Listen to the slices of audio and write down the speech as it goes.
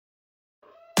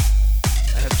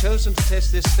have chosen to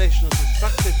test this station's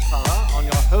destructive power on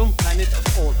your home planet of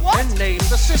Alderaan. What? Then name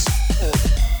the system.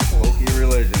 Alderaan. Loki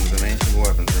religions and ancient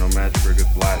weapons are no match for a good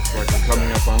blast strike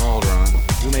coming up on Alderaan.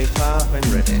 You may fire when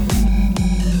ready.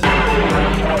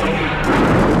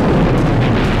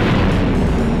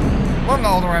 Welcome to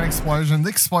Alderaan Explosion, the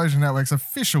Explosion Network's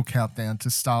official countdown to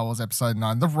Star Wars Episode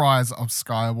 9, The Rise of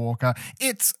Skywalker.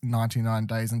 It's 99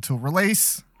 days until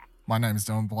release. My name is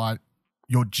Dylan Blight,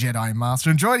 your Jedi Master,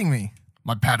 and joining me,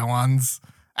 my Padawans,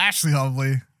 Ashley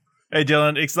Hobley. Hey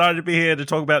Dylan, excited to be here to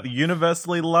talk about the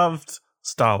universally loved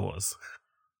Star Wars.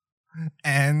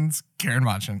 And Karen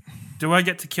Marchant. Do I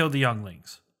get to kill the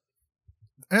younglings?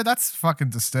 That's fucking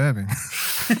disturbing.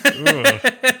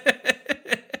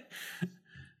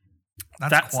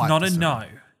 That's not disturbing. A no.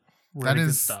 That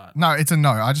is no, it's a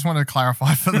no. I just want to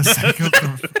clarify for the sake of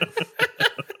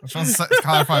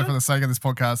clarify for the sake of this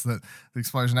podcast that the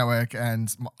Explosion Network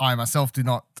and I myself do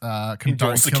not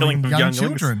condone killing young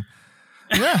children.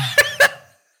 Yeah.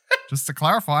 Just to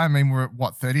clarify, I mean, we're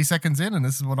 30 seconds in, and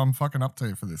this is what I'm fucking up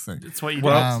to for this thing. It's what you do.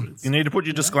 Well, you need to put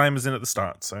your disclaimers in at the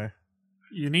start, so.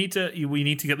 We need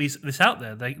to get this out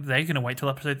there. They're going to wait till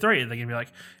episode 3. They're going to be like,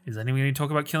 is anyone going to talk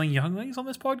about killing younglings on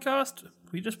this podcast?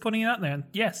 We're just putting it out there. And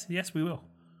yes, we will.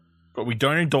 But we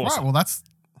don't endorse it. Well,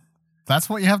 that's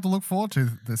what you have to look forward to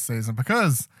this season,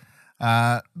 because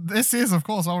this is, of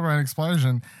course, Alderaan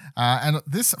Explosion. And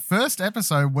this first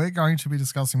episode, we're going to be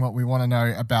discussing what we want to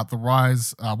know about the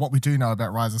Rise, what we do know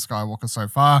about Rise of Skywalker so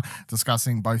far,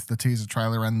 discussing both the teaser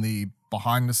trailer and the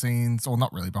behind the scenes, or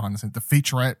not really behind the scenes, the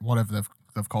featurette, whatever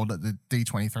they've called it, the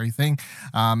D23 thing,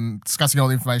 discussing all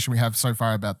the information we have so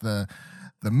far about the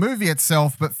movie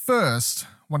itself. But first, I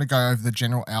want to go over the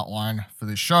general outline for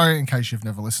this show in case you've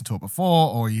never listened to it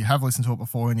before, or you have listened to it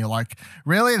before and you're like,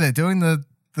 really? They're doing the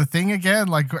thing again?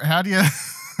 Like, how do you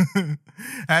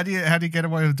how do you get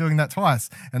away with doing that twice?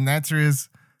 And the answer is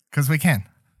because we can.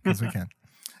 Because we can.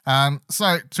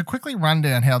 So to quickly run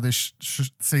down how this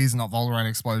season of Alderaan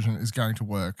Explosion is going to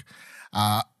work,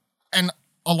 and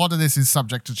a lot of this is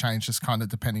subject to change, just kind of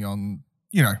depending on,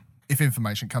 if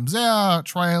information comes out,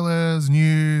 trailers,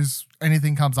 news,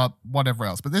 anything comes up, whatever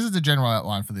else. But this is the general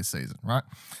outline for this season, right?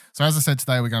 So as I said,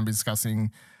 today we're going to be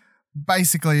discussing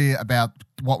basically about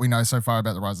what we know so far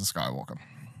about the Rise of Skywalker.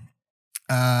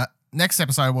 Next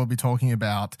episode, we'll be talking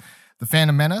about the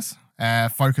Phantom Menace,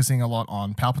 focusing a lot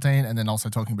on Palpatine, and then also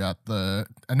talking about the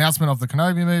announcement of the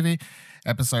Kenobi movie.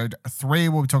 Episode 3,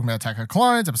 we'll be talking about Attack of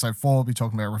Clones. Episode 4, we'll be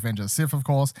talking about Revenge of the Sith, of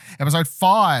course. Episode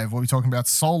 5, we'll be talking about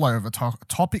Solo, a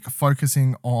topic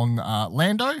focusing on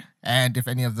Lando, and if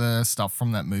any of the stuff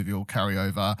from that movie will carry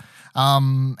over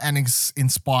and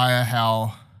inspire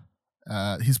how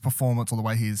his performance, or the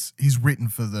way he's written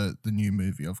for the new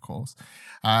movie, of course.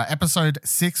 Episode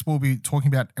 6, we'll be talking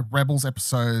about Rebels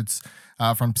episodes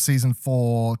from season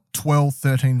 4, 12,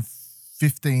 13,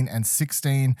 15, and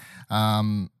 16.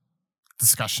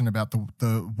 Discussion about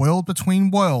the world between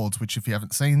worlds, which if you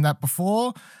haven't seen that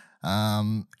before,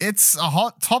 it's a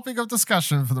hot topic of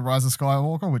discussion for the Rise of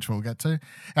Skywalker, which we'll get to.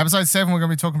 Episode 7, we're going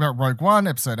to be talking about Rogue One.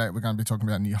 Episode 8, we're going to be talking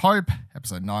about New Hope.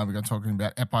 Episode 9, we're going to be talking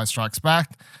about Empire Strikes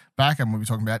Back, and we'll be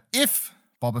talking about if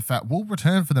Boba Fett will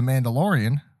return for The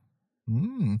Mandalorian.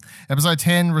 Episode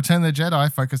 10, Return of the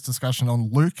Jedi, focused discussion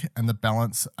on Luke and the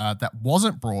balance that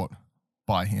wasn't brought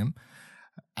by him.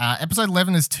 Episode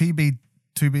 11 is to be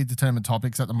determined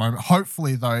topics at the moment.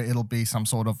 Hopefully, though, it'll be some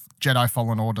sort of Jedi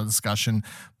Fallen Order discussion,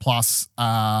 plus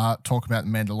talk about The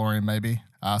Mandalorian, maybe.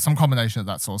 Some combination of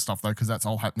that sort of stuff, though, because that's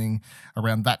all happening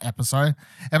around that episode.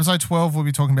 Episode 12, we'll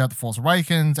be talking about The Force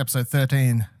Awakens. Episode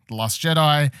 13, The Last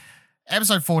Jedi.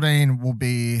 Episode 14 will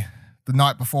be the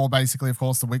night before, basically, of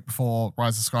course, the week before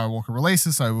Rise of Skywalker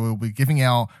releases. So we'll be giving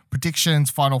our predictions,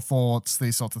 final thoughts,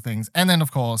 these sorts of things. And then,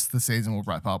 of course, the season will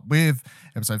wrap up with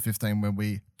episode 15, where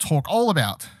we talk all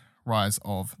about the Rise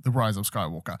of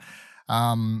Skywalker.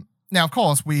 Now, of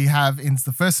course, we have, in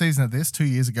the first season of this, 2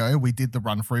 years ago, we did the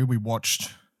run through. We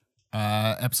watched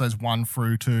episodes 1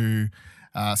 through to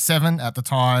 7 at the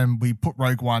time. We put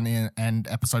Rogue One in and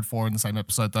episode 4 in the same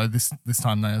episode, though this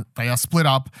time they are split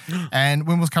up. And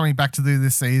when was coming back to do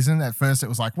this season, at first it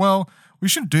was like, well, we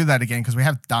shouldn't do that again because we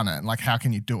have done it. Like, how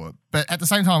can you do it? But at the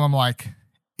same time, I'm like,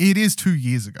 it is 2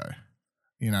 years ago,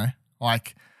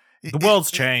 like the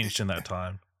world's changed in that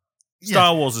time.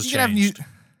 Star Wars has changed.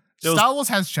 Star Wars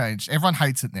has changed. Everyone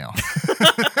hates it now.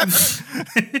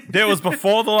 There was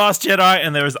before The Last Jedi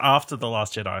and there was after The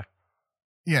Last Jedi.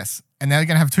 Yes. And now you're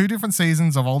going to have 2 different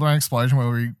seasons of Alderaan Explosion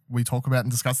where we talk about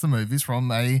and discuss the movies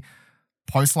from a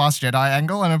post Last Jedi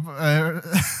angle and a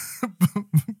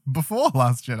before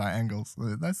Last Jedi angle,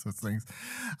 so those sorts of things.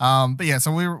 But yeah,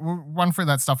 so we'll run through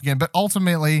that stuff again. But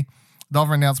ultimately, the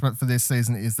other announcement for this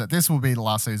season is that this will be the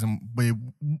last season.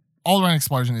 All Around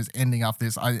Explosion is ending after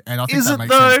this, and I think that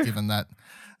makes sense given that.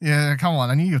 Yeah, come on,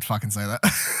 I knew you'd fucking say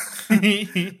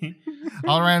that.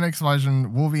 All Around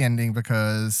Explosion will be ending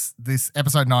because this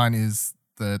episode 9 is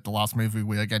the last movie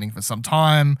we are getting for some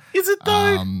time. Is it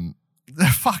though?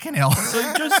 Fucking hell.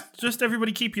 So just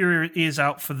everybody keep your ears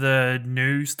out for the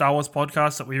new Star Wars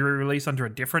podcast that we release under a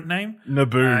different name.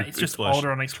 Naboo. It's just Explosion. Older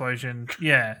on Explosion.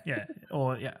 Yeah.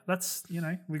 Or that's,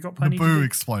 we got plenty to Naboo do.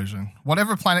 explosion.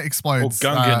 Whatever planet explodes. Or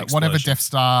Gungan whatever explosion. Death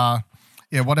Star.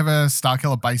 Yeah, whatever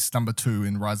Starkiller Base number 2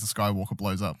 in Rise of Skywalker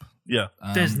blows up. Yeah.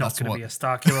 There's not going to be a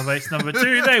Starkiller Base number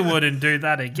 2. They wouldn't do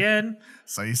that again.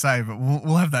 So you say, but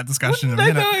we'll have that discussion in a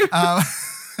minute.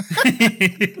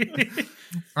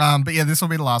 But yeah, this will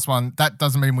be the last one. That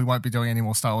doesn't mean we won't be doing any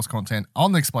more Star Wars content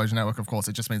on the Explosion Network, of course.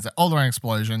 It just means that All Around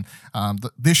Explosion,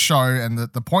 this show and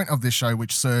the point of this show,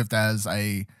 which served as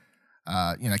a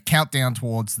countdown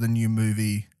towards the new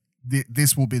movie,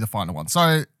 this will be the final one.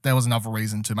 So there was another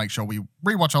reason to make sure we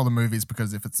rewatch all the movies,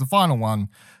 because if it's the final one,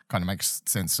 kind of makes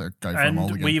sense to go for them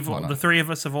all And again. the three of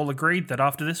us have all agreed that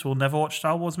after this, we'll never watch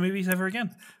Star Wars movies ever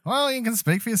again. Well, you can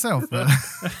speak for yourself. But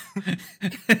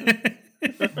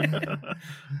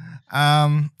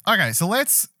okay, so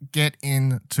let's get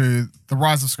into the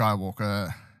Rise of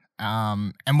Skywalker,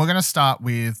 and we're going to start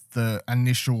with the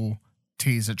initial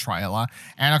teaser trailer,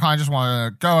 and I kind of just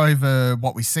want to go over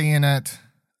what we see in it,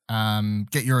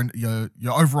 get your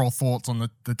overall thoughts on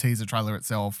the teaser trailer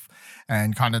itself,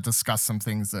 and kind of discuss some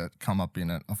things that come up in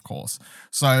it, of course.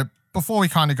 So before we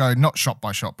kind of go, not shot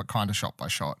by shot, but kind of shot by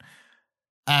shot,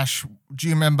 Ash, do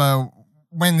you remember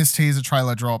when this teaser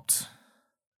trailer dropped,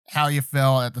 how you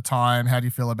felt at the time? How do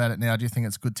you feel about it now? Do you think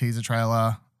it's a good teaser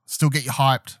trailer? Still get you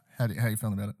hyped? How are you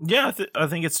feeling about it? Yeah, I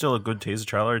think it's still a good teaser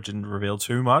trailer. It didn't reveal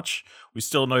too much. We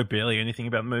still know barely anything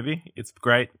about the movie. It's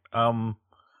great.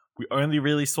 We only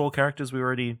really saw characters we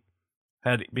already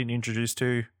had been introduced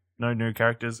to, no new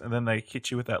characters, and then they hit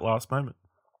you with that last moment.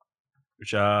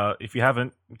 Which, if you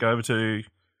haven't, go over to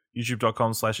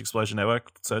youtube.com/Explosion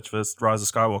Network, search for Rise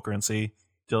of Skywalker, and see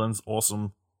Dylan's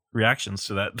awesome reactions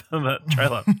to that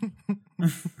trailer.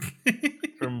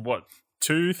 From what,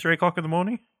 2-3 o'clock in the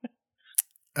morning?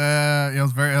 Yeah, it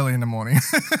was very early in the morning.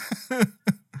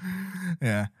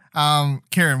 Yeah.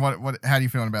 Kieran, what? How do you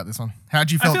feeling about this one? How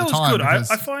do you feel at the time? Good.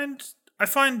 I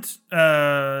find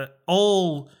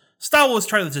all Star Wars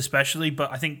trailers especially,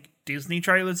 but I think Disney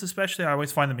trailers especially, I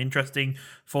always find them interesting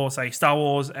for, say, Star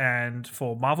Wars and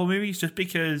for Marvel movies, just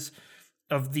because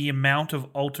of the amount of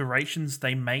alterations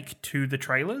they make to the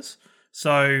trailers.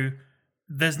 So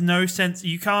there's no sense,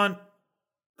 you can't,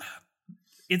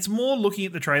 it's more looking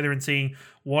at the trailer and seeing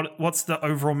what's the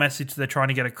overall message they're trying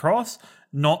to get across,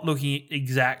 not looking at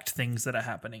exact things that are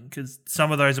happening, because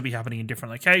some of those will be happening in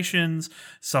different locations,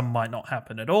 some might not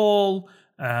happen at all.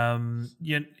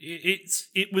 It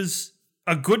was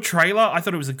a good trailer. I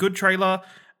thought it was a good trailer,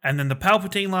 and then the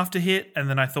Palpatine laughter hit, and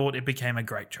then I thought it became a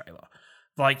great trailer.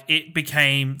 Like, it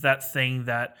became that thing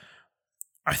that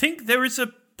I think there is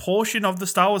a portion of the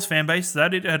Star Wars fan base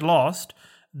that it had lost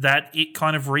that it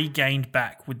kind of regained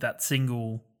back with that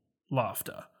single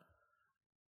laughter.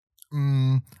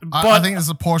 I think there's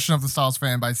a portion of the Star Wars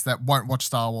fan base that won't watch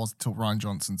Star Wars until Ryan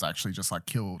Johnson's actually just like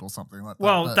killed or something like that.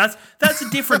 Well, that's a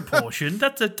different portion.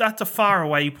 That's a far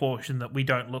away portion that we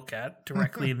don't look at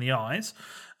directly in the eyes.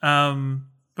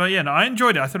 But yeah, no, I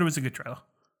enjoyed it. I thought it was a good trailer.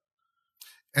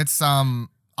 It's I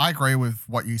agree with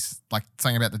what you like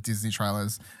saying about the Disney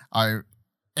trailers.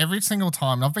 Every single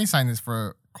time, and I've been saying this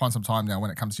for quite some time now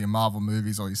when it comes to your Marvel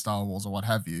movies or your Star Wars or what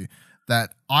have you,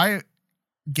 that I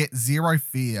get zero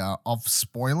fear of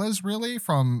spoilers really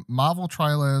from Marvel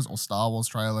trailers or Star Wars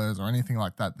trailers or anything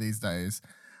like that these days,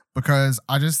 because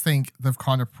I just think they've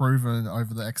kind of proven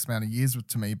over the X amount of years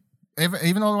to me,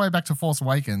 even all the way back to Force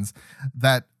Awakens,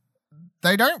 that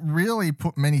they don't really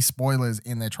put many spoilers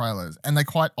in their trailers, and they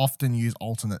quite often use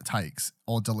alternate takes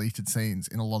or deleted scenes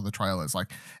in a lot of the trailers.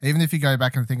 Like, even if you go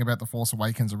back and think about the Force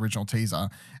Awakens original teaser,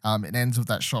 it ends with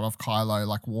that shot of Kylo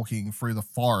like walking through the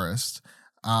forest,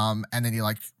 and then he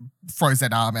like throws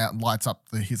that arm out and lights up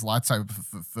his lightsaber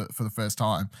for the first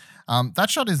time. That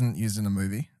shot isn't used in the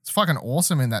movie. It's fucking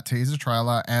awesome in that teaser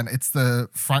trailer, and it's the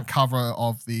front cover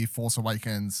of the Force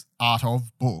Awakens Art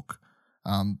of book.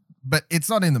 But it's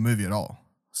not in the movie at all.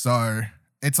 So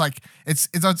it's like it's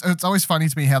always funny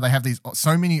to me how they have these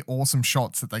so many awesome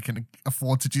shots that they can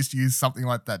afford to just use something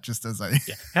like that just as a.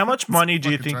 Yeah. How much money do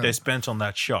you think they spent on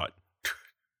that shot?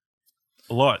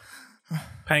 A lot.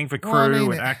 paying for crew Well, I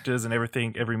mean, and actors and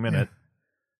everything every minute.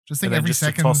 Just think and then every just to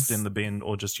second. toss it in the bin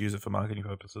or just use it for marketing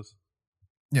purposes.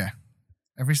 Yeah.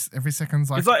 Every second's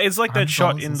like It's like that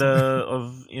shot $100 in or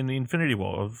something. the Infinity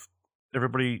War of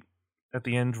everybody at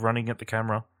the end running at the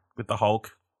camera with the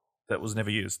Hulk that was never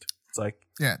used. It's like,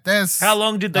 Yeah, there's how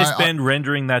long did they spend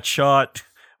rendering that shot?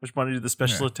 Which money did the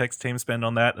special effects team spend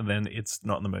on that? And then it's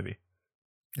not in the movie.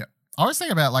 Yeah. I was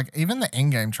thinking about like even the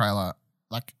Endgame trailer,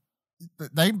 like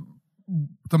the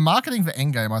marketing for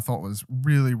Endgame I thought was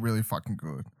really, really fucking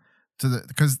good.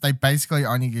 Because they basically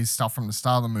only used stuff from the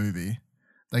start of the movie.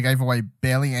 They gave away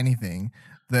barely anything.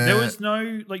 There was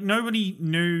nobody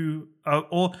knew,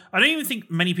 or I don't even think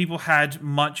many people had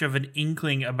much of an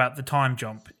inkling about the time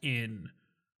jump in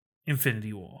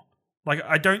Infinity War. Like,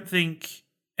 I don't think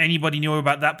anybody knew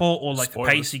about that part or like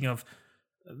spoilers. The pacing of.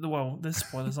 Well, there's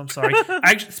spoilers. I'm sorry.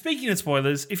 Actually, speaking of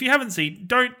spoilers, if you haven't seen,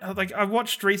 don't like. I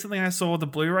watched recently. I saw the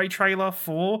Blu-ray trailer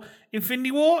for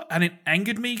Infinity War, and it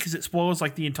angered me because it spoils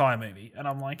like the entire movie, and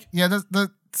I'm like, yeah,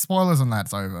 the spoilers on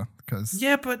that's over because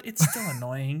yeah, but it's still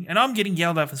annoying, and I'm getting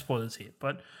yelled at for spoilers here.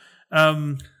 But,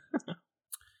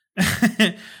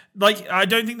 like, I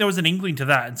don't think there was an inkling to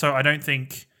that, and so I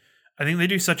think they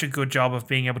do such a good job of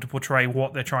being able to portray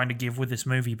what they're trying to give with this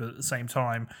movie, but at the same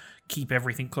time, keep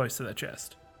everything close to their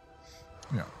chest.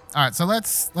 Yeah. All right, so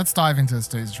let's dive into this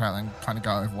teaser trailer and kind of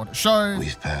go over what it shows.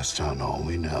 We've passed on all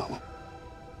we know.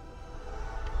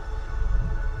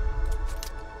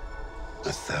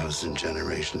 1,000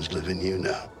 generations live in you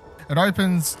now. It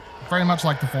opens very much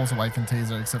like the Force Awakens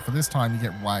teaser, except for this time you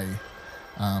get Rey.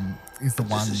 Is the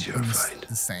one in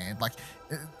the sand. Like,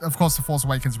 of course, the Force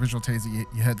Awakens original teaser,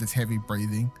 you heard this heavy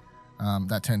breathing.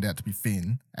 That turned out to be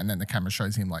Finn, and then the camera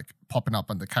shows him like popping up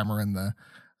on the camera in the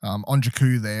on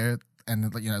Jakku there,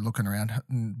 and looking around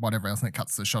and whatever else, and it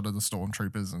cuts the shot of the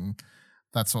stormtroopers and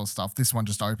that sort of stuff. This one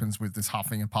just opens with this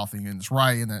huffing and puffing, and it's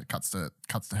Rey, and then it cuts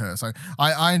to her. So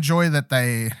I enjoy that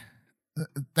they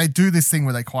do this thing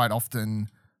where they quite often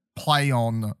play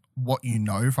on what you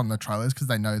know from the trailers, because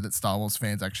they know that Star Wars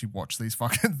fans actually watch these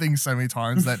fucking things so many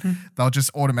times that they'll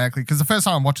just automatically, because the first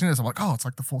time I'm watching this, I'm like, oh, it's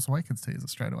like the Force Awakens teaser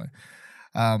straight away.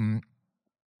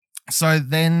 So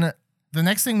then the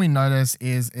next thing we notice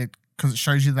is because it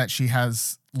shows you that she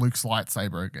has Luke's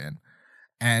lightsaber again.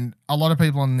 And a lot of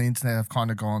people on the internet have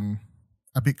kind of gone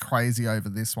a bit crazy over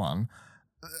this one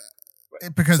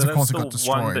because, of course, it got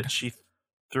destroyed. One that she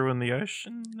threw in the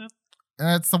ocean?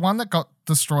 It's the one that got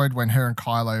destroyed when her and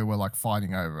Kylo were like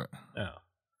fighting over it.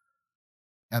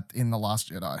 Yeah. In The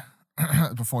Last Jedi,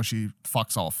 before she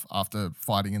fucks off after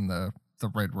fighting in the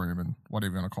Red Room and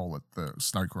whatever you want to call it, the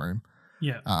Snoke Room.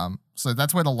 Yeah. So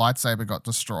that's where the lightsaber got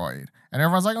destroyed. And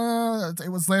everyone's like, oh, it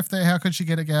was left there. How could she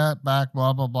get it back?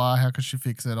 Blah, blah, blah. How could she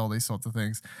fix it? All these sorts of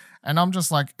things. And I'm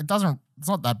just like, it's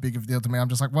not that big of a deal to me. I'm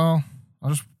just like, well,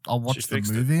 I'll watch the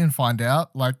movie and find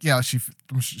out. Like, yeah,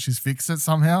 she's fixed it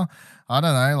somehow. I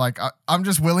don't know. Like, I'm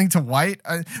just willing to wait.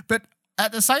 But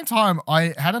at the same time,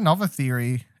 I had another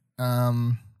theory.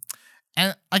 And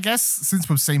I guess since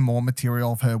we've seen more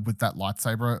material of her with that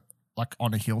lightsaber, like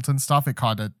on a hilt and stuff, it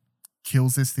kind of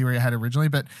kills this theory I had originally.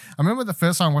 But I remember the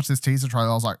first time I watched this teaser trailer,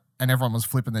 I was like, and everyone was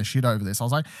flipping their shit over this. I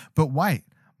was like, but wait,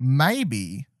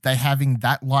 maybe they're having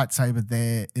that lightsaber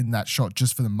there in that shot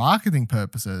just for the marketing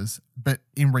purposes, but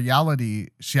in reality,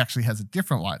 she actually has a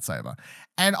different lightsaber.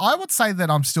 And I would say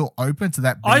that I'm still open to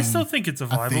that being I still think it's a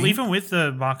viable, even with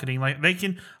the marketing. Like,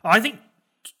 I think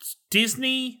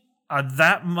Disney are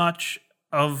that much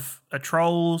of a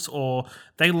trolls, or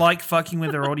they like fucking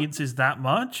with their audiences that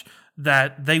much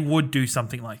that they would do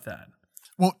something like that.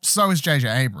 Well, so is J.J.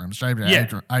 Abrams. J.J.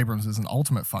 Abrams is an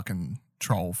ultimate fucking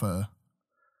troll for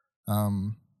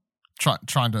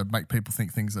trying to make people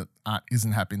think things that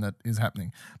isn't happening that is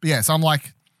happening. But yeah, so I'm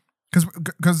like,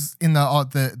 because in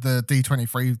the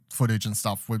D23 footage and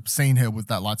stuff, we've seen her with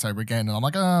that lightsaber again, and I'm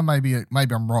like,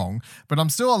 maybe I'm wrong, but I'm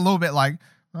still a little bit like,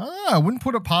 I wouldn't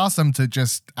put it past them to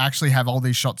just actually have all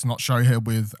these shots not show her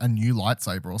with a new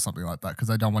lightsaber or something like that, because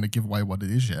they don't want to give away what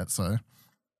it is yet. So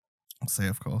we'll see,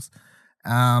 of course.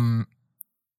 Then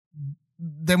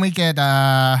we get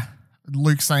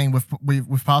Luke saying,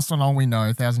 we've passed on all we know,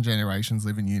 1,000 generations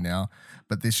live in you now,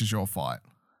 but this is your fight.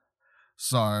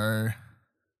 So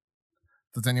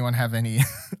does anyone have any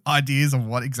ideas of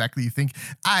what exactly you think?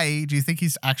 A, do you think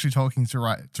he's actually talking to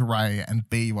Rey? And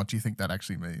B, what do you think that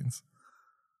actually means?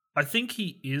 I think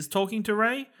he is talking to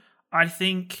Rey. I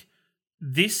think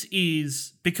this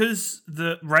is because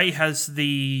Rey has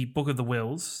the Book of the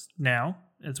Wills now,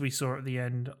 as we saw at the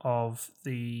end of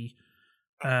the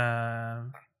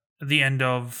end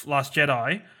of Last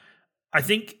Jedi. I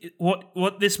think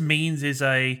what this means is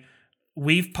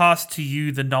we've passed to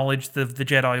you the knowledge of the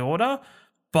Jedi Order,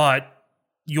 but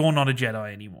you're not a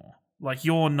Jedi anymore. Like,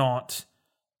 you're not...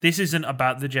 This isn't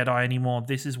about the Jedi anymore.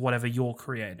 This is whatever you're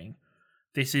creating.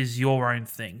 This is your own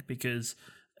thing, because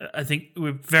I think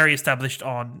we're very established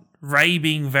on Rey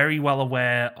being very well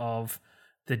aware of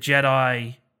the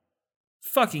Jedi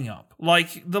fucking up.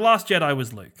 Like, The Last Jedi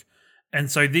was Luke. And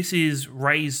so this is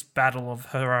Rey's battle of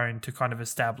her own to kind of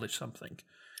establish something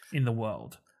in the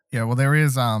world. Yeah, well, there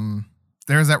is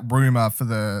that rumor for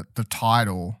the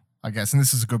title, I guess, and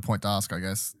this is a good point to ask, I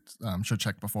guess. Should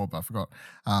check before, but I forgot.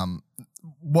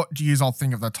 What do you all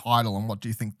think of the title, and what do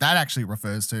you think that actually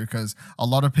refers to? Because a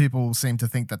lot of people seem to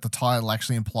think that the title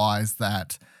actually implies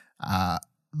that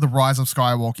the Rise of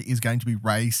Skywalker is going to be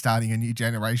Rey starting a new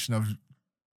generation of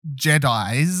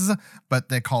Jedis, but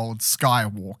they're called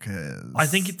Skywalkers.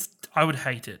 I would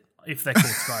hate it if they're called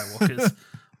Skywalkers.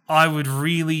 I would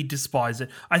really despise it.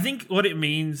 I think what it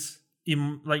means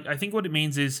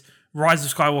is Rise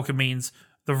of Skywalker means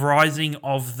the rising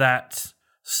of that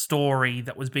story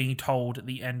that was being told at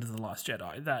the end of The Last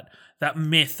Jedi. That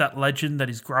myth, that legend that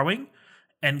is growing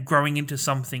and growing into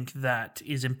something that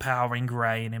is empowering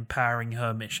Rey and empowering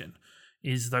her mission,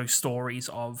 is those stories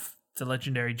of the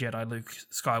legendary Jedi Luke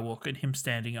Skywalker and him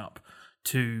standing up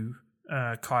to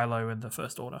Kylo and the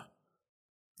First Order.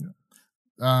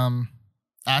 Yeah.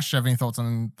 Ash, you have any thoughts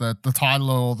on the title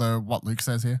or what Luke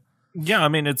says here? Yeah, I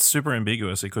mean, it's super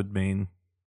ambiguous. It could mean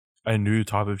a new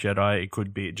type of Jedi. It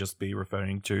could be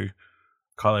referring to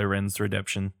Kylo Ren's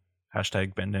redemption,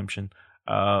 #Bendemption,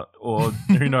 or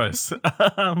who knows.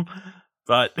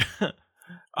 But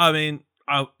I mean,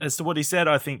 as to what he said,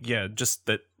 I think, yeah, just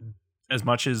that as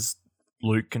much as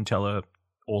Luke can tell her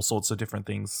all sorts of different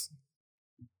things,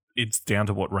 it's down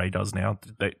to what Rey does now.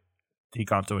 He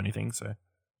can't do anything, so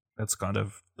that's kind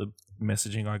of the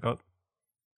messaging I got.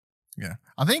 Yeah,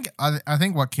 I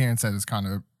think what Kieran said is kind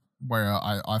of where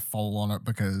I fall on it,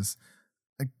 because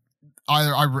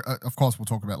I of course we'll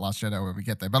talk about Last Jedi when we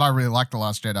get there, but I really like The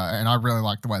Last Jedi, and I really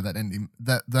like the way that ending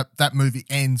that movie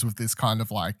ends with this kind of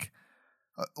like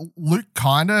Luke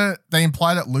they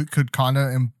imply that Luke could kind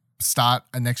of start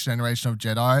a next generation of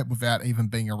Jedi without even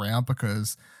being around,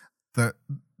 because the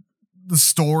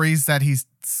stories that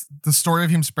the story of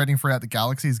him spreading throughout the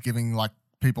galaxy is giving like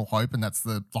people hope, and that's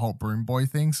the whole Broom Boy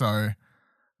thing. So,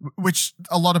 which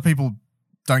a lot of people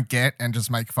don't get and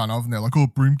just make fun of, and they're like, "Oh,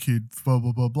 Broom Kid," blah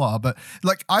blah blah blah. But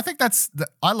like, I think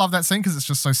I love that scene because it's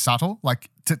just so subtle. Like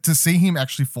to see him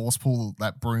actually force pull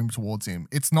that broom towards him.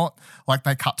 It's not like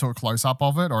they cut to a close up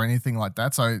of it or anything like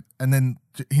that. So, and then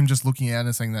him just looking out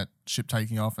and seeing that ship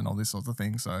taking off and all this sort of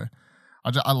thing. So,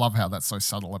 I love how that's so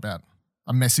subtle about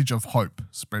a message of hope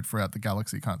spread throughout the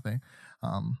galaxy kind of thing.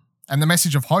 And the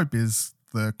message of hope is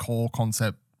the core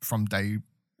concept from day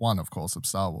one, of course, of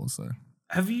Star Wars. So,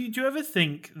 do you ever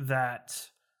think that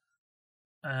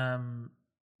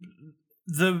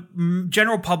the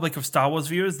general public of Star Wars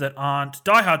viewers that aren't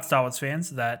diehard Star Wars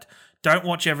fans, that don't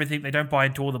watch everything, they don't buy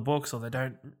into all the books, or they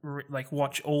don't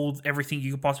watch everything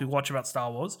you could possibly watch about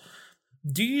Star Wars,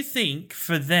 do you think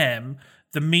for them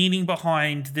the meaning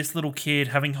behind this little kid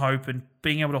having hope and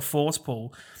being able to force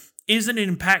pull isn't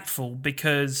impactful?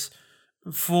 Because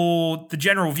for the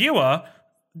general viewer,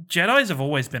 Jedis have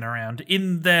always been around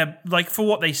in their, for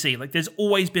what they see. There's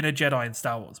always been a Jedi in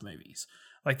Star Wars movies.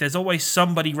 There's always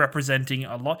somebody representing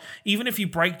a lot. Even if you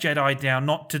break Jedi down,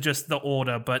 not to just the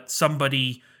Order, but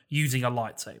somebody using a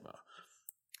lightsaber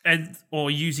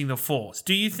or using the Force.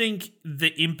 Do you think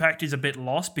the impact is a bit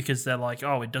lost because they're like,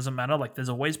 oh, it doesn't matter. There's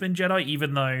always been Jedi,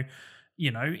 even though,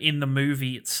 in the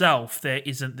movie itself, there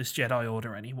isn't this Jedi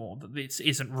Order anymore. This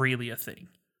isn't really a thing.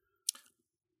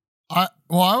 I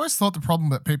always thought the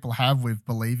problem that people have with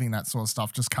believing that sort of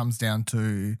stuff just comes down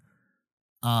to,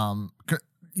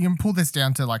 you can pull this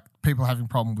down to people having a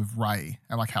problem with Rey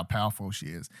and how powerful she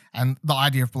is, and the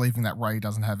idea of believing that Rey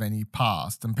doesn't have any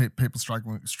past, and people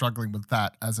struggling with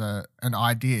that as an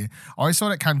idea. I always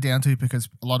thought it came down to because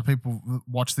a lot of people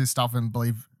watch this stuff and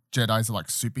believe Jedis are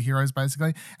superheroes,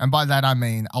 basically, and by that I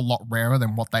mean a lot rarer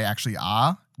than what they actually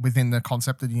are within the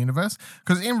concept of the universe.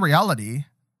 Because in reality,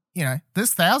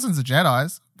 there's thousands of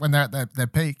Jedis when they're at their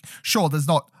peak. Sure, there's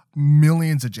not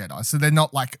millions of Jedi, so they're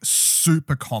not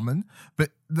super common, but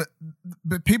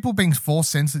people being Force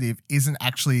sensitive isn't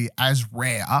actually as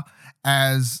rare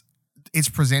as it's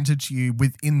presented to you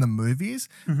within the movies.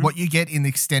 Mm-hmm. What you get in the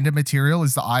extended material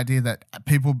is the idea that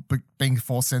people being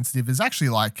Force sensitive is actually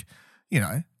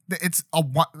it's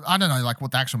I don't know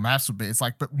what the actual maths would be. It's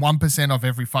but 1% of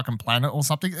every fucking planet or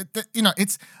something.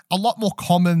 It's a lot more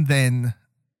common than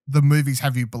the movies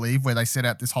have you believe, where they set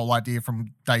out this whole idea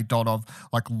from day dot of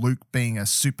Luke being a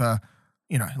super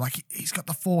You know, like he's got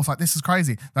the Force. Like this is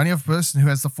crazy. The only other person who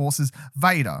has the Force is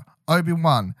Vader,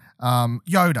 Obi-Wan,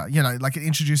 Yoda. You know, like it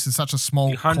introduces such a small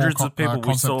The hundreds core of people we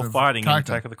concept saw of fighting in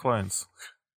character. Attack of the Clones.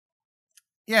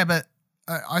 Yeah, but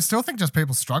I still think just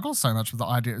people struggle so much with the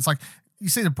idea. It's like you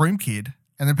see the Broom Kid,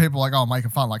 and then people are like, oh,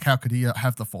 making fun. Like, how could he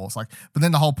have the Force? Like, but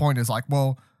then the whole point is like,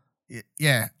 well,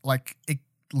 yeah, like it,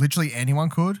 literally anyone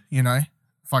could. You know,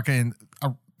 fucking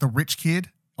the rich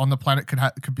kid on the planet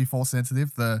could be Force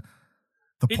sensitive. The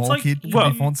It's poor like, kid could well,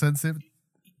 be Force sensitive.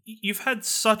 You've had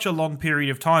such a long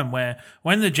period of time where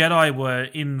when the Jedi were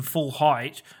in full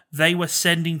height, they were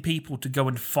sending people to go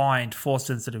and find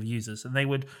Force-sensitive users, and they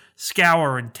would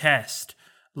scour and test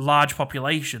large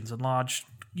populations and large,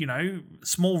 you know,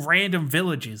 small random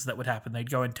villages that would happen. They'd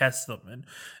go and test them, and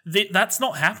that's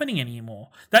not happening anymore.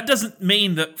 That doesn't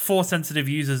mean that Force-sensitive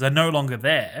users are no longer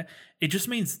there. It just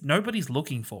means nobody's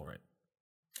looking for it.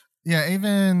 Yeah,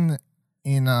 even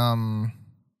in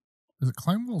is it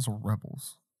Clone Wars or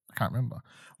Rebels? I can't remember.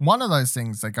 One of those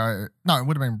things they go. No, it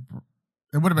would have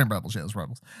been Rebels. Yeah, it was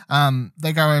Rebels.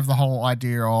 They go over the whole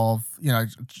idea of, you know,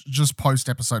 just post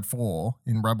Episode 4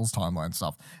 in Rebels timeline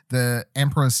stuff. The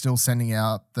Emperor's still sending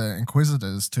out the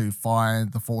Inquisitors to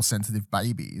find the Force sensitive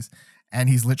babies, and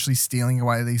he's literally stealing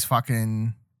away these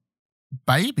fucking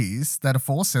babies that are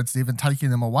Force sensitive and taking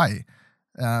them away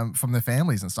from their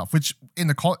families and stuff, which in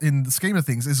the scheme of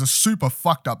things is a super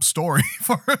fucked up story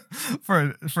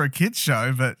for a kid's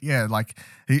show. But yeah, like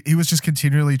he was just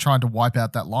continually trying to wipe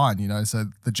out that line, you know, so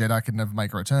the Jedi could never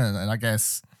make a return. And I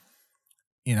guess,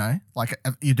 you know, like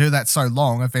you do that so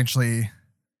long, eventually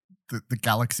the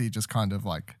galaxy just kind of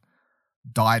like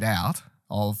died out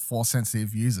of Force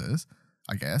sensitive users,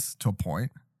 I guess, to a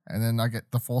point. And then I get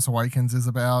The Force Awakens is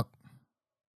about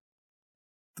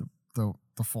the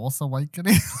Force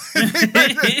Awakening.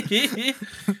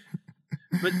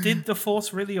 But did the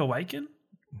Force really awaken?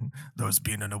 There's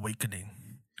been an awakening.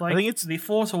 Like, I think it's the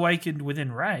Force awakened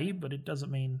within Rey, but it doesn't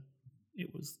mean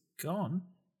it was gone.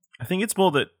 I think it's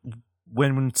more that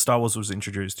when Star Wars was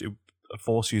introduced,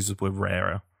 Force users were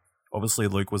rarer. Obviously,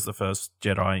 Luke was the first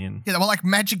Jedi in. Yeah, they were like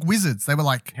magic wizards. They were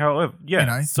like, However, yeah, you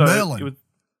know, so Merlin.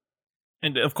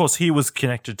 and of course, he was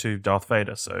connected to Darth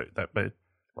Vader, so that, but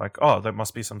like, oh, that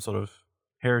must be some sort of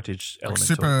heritage like element.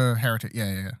 to it. super heritage.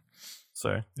 Yeah.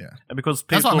 So Yeah. and because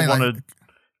That's people what I mean, want like- to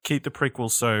keep the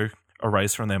prequels so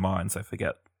erased from their minds, they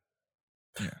forget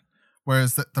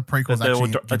Whereas the that prequels they're actually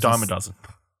a gives dime us- a dozen.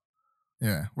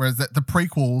 Yeah. Whereas the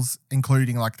prequels,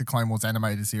 including like the Clone Wars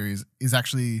animated series, is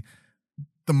actually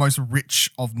the most rich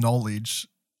of knowledge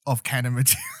of canon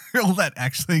material that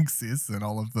actually exists in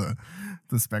all of the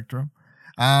spectrum.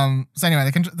 So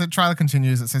anyway, the trailer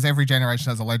continues. It says every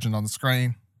generation has a legend on the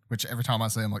screen, which every time I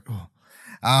see, I'm like, oh.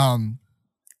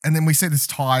 And then we see this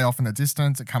tie off in the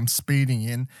distance. It comes speeding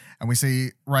in, and we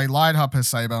see Rey light up her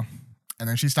saber, and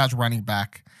then she starts running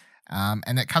back.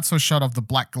 And it cuts to a shot of the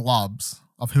black gloves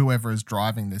of whoever is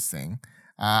driving this thing.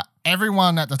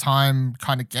 Everyone at the time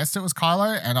kind of guessed it was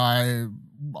Kylo, and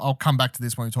I'll come back to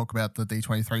this when we talk about the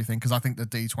D23 thing, because I think the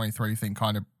D23 thing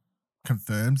kind of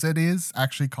confirms it is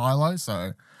actually Kylo.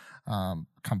 So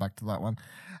come back to that one.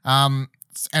 And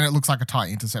it looks like a TIE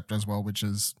Interceptor as well, which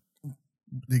is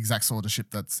the exact sort of ship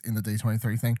that's in the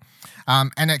D23 thing.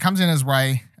 And it comes in as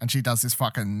Rey, and she does this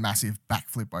fucking massive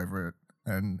backflip over it,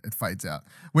 and it fades out,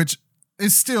 which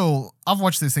is still, I've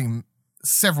watched this thing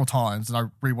several times, and I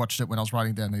rewatched it when I was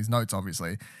writing down these notes,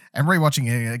 obviously, and rewatching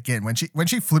it again, when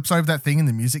she flips over that thing and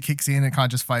the music kicks in and kind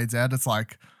of just fades out, it's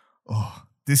like, oh,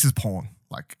 this is porn.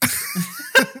 Like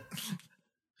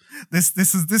this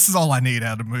is all I need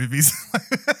out of movies.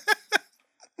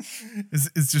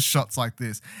 It's just shots like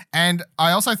this. And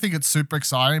I also think it's super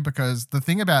exciting because the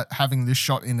thing about having this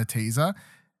shot in the teaser,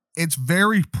 it's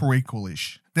very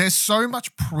prequel-ish. There's so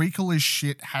much prequel-ish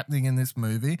shit happening in this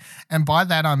movie. And by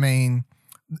that, I mean,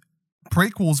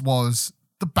 prequels was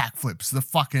the backflips, the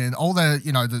fucking, all the,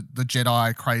 you know, the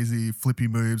Jedi crazy flippy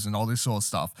moves and all this sort of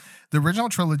stuff. The original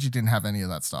trilogy didn't have any of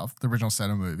that stuff, the original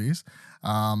set of movies.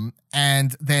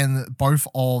 And then both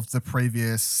of the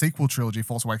previous sequel trilogy,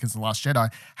 Force Awakens and The Last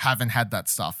Jedi, haven't had that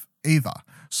stuff either.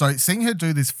 So seeing her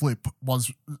do this flip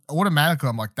was automatically,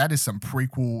 I'm like, that is some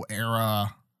prequel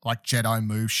era, like Jedi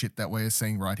move shit that we're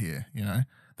seeing right here, you know?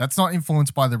 That's not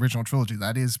influenced by the original trilogy.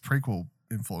 That is prequel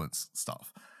influence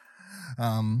stuff.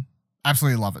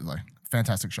 Absolutely love it though.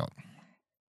 Fantastic shot.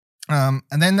 And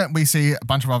then we see a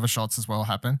bunch of other shots as well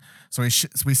happen. So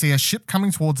we see a ship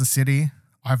coming towards the city.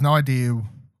 I have no idea.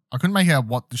 I couldn't make out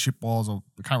what the ship was, or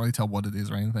I can't really tell what it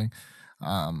is or anything.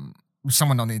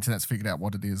 Someone on the internet's figured out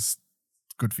what it is.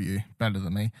 Good for you. Better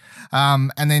than me.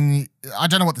 And then I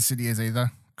don't know what the city is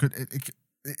either.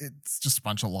 it's just a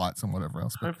bunch of lights and whatever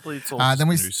else. But, Hopefully it's all then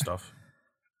we new stuff.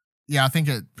 yeah, I think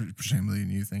it presumably a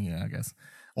new thing. Yeah, I guess,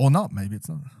 or not. Maybe it's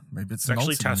not. Maybe it's an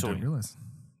actually old thing, I don't Tatooine. realize.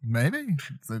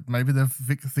 Maybe they've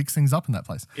fixed things up in that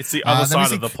place. It's the other then we side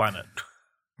see of the planet.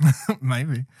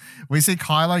 Maybe we see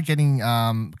Kylo getting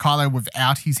Kylo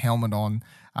without his helmet on,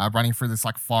 running through this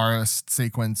like forest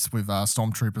sequence with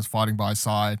stormtroopers fighting by his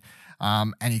side,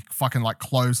 and he fucking like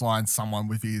clotheslines someone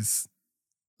with his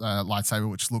lightsaber,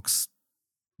 which looks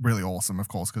really awesome, of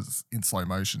course, because it's in slow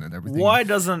motion and everything. Why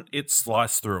doesn't it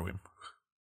slice through him?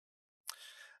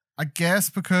 I guess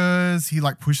because he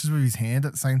like pushes with his hand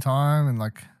at the same time, and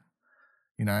like,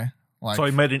 you know, like So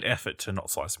he made an effort to not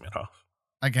slice him in half.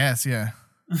 I guess, yeah.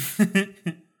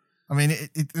 I mean,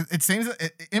 it seems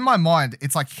in my mind,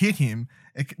 it's like hit him.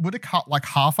 It would have cut like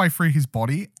halfway through his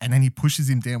body, and then he pushes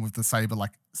him down with the saber,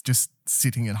 like just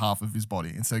sitting at half of his body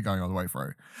instead of going all the way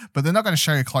through. But they're not going to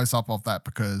show you a close up of that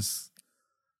because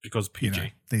PG. you know,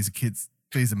 these are kids.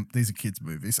 These are kids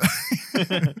movies.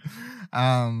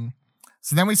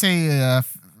 So then we see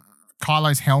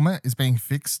Kylo's helmet is being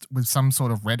fixed with some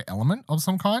sort of red element of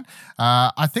some kind.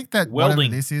 I think that whatever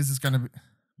Welding. this is going to be.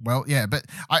 Well, yeah, but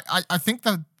I think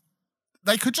that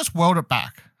they could just weld it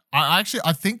back. I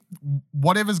think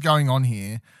whatever's going on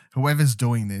here, whoever's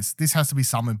doing this has to be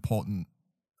some important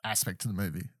aspect to the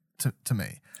movie to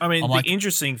me. I mean, I'm the like-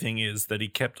 interesting thing is that he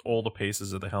kept all the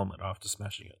pieces of the helmet after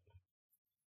smashing it.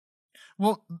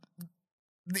 Well,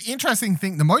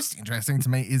 the most interesting to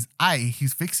me is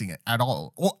he's fixing it at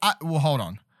all. Or well, hold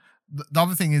on. The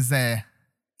other thing is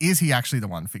is he actually the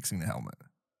one fixing the helmet?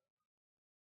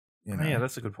 You know? Oh, yeah,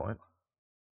 that's a good point.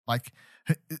 Like,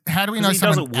 how do we know He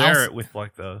someone doesn't wear else? it with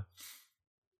like the.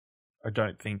 I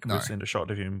don't think No. we've seen a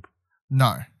shot of him.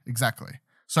 No, exactly.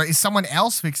 So is someone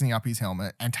else fixing up his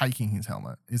helmet and taking his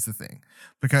helmet is the thing.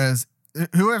 Because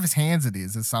whoever's hands it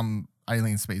is some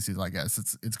alien species, I guess.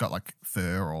 It's got like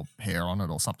fur or hair on it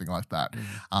or something like that.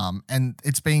 And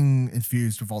it's being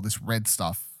infused with all this red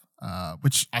stuff,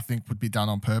 which I think would be done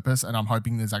on purpose. And I'm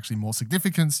hoping there's actually more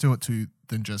significance to it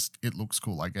than just it looks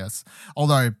cool, I guess.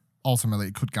 Although ultimately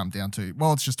it could come down to,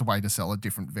 well, it's just a way to sell a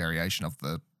different variation of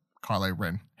the Kylo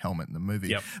Ren helmet in the movie.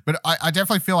 Yep. But I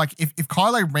definitely feel like if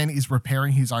Kylo Ren is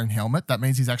repairing his own helmet, that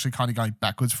means he's actually kind of going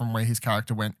backwards from where his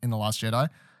character went in The Last Jedi.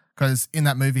 Because in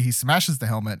that movie, he smashes the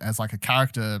helmet as like a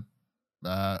character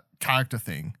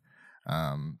thing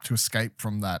to escape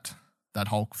from that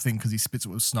whole thing, because he spits it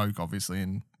with Snoke, obviously,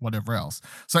 and whatever else.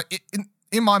 So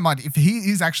in my mind, if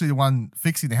he is actually the one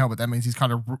fixing the helmet, that means he's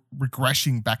kind of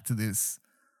regressing back to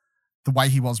the way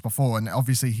he was before. And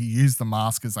obviously he used the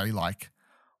mask as a like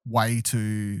way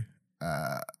to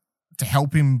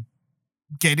help him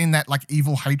get in that like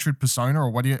evil hatred persona, or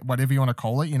whatever you want to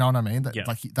call it. You know what I mean? That, Yeah.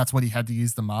 like that's what he had to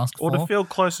use the mask Or for. to feel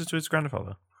closer to his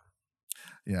grandfather.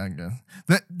 Yeah, I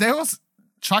guess. There was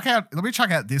let me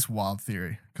check out this wild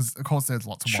theory, because of course there's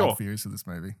lots of Sure. wild theories to this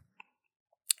movie.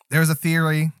 There is a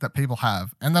theory that people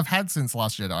have, and they've had since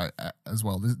Last Jedi as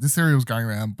well. This theory was going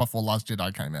around before Last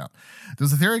Jedi came out.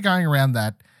 There's a theory going around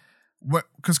that,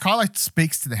 because Kylo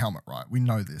speaks to the helmet, right? We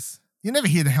know this. You never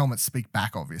hear the helmet speak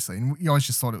back, obviously, and you always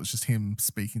just thought it was just him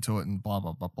speaking to it and blah,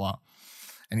 blah, blah, blah.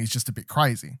 And he's just a bit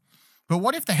crazy. But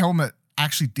what if the helmet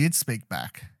actually did speak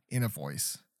back in a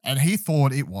voice, and he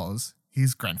thought it was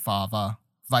his grandfather,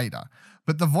 Vader?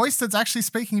 But the voice that's actually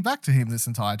speaking back to him this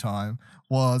entire time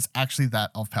was actually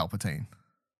that of Palpatine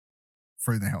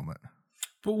through the helmet.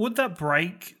 But would that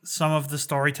break some of the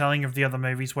storytelling of the other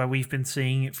movies where we've been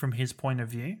seeing it from his point of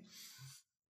view?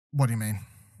 What do you mean?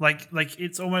 Like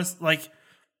it's almost like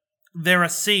there are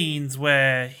scenes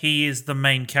where he is the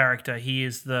main character. He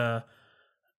is the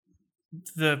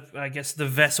I guess the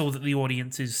vessel that the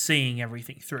audience is seeing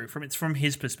everything through. It's from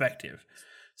his perspective.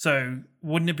 So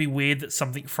wouldn't it be weird that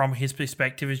something from his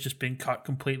perspective has just been cut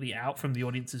completely out from the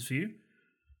audience's view?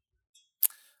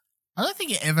 I don't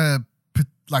think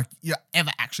you're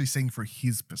ever actually seeing through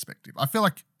his perspective. I feel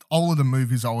like all of the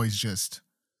movies always just,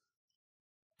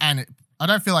 I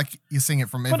don't feel like you're seeing it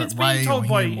from But either it's being Ray told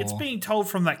or him. it's being told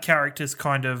from that character's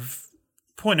kind of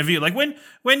point of view. Like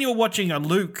when you're watching a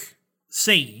Luke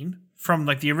scene from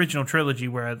like the original trilogy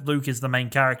where Luke is the main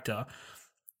character,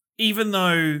 even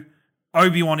though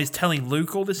Obi-Wan is telling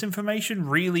Luke all this information,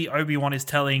 really Obi-Wan is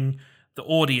telling the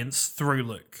audience through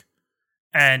Luke.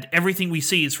 And everything we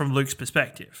see is from Luke's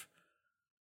perspective.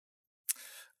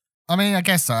 I mean, I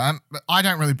guess so. I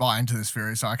don't really buy into this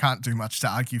theory, so I can't do much to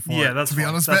argue for it. Yeah, that's to be fine.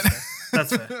 honest. That's But fair.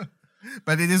 That's fair.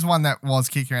 but it is one that was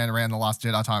kicking around The Last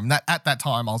Jedi time. And at that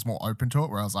time, I was more open to it,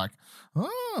 where I was like,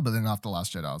 oh, but then after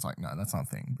Last Jedi, I was like, no, that's not a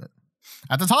thing. But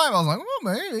at the time, I was like, oh,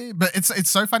 maybe. But it's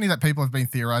so funny that people have been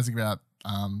theorizing about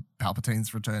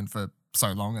Palpatine's return for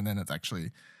so long, and then it's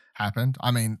actually happened.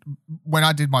 I mean, when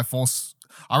I did my Force,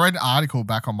 I read an article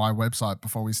back on my website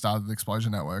before we started the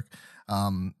Explosion Network,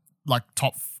 like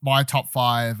my top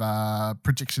 5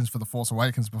 predictions for the Force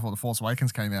Awakens before the Force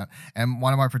Awakens came out, and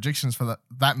one of my predictions for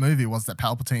that movie was that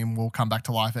Palpatine will come back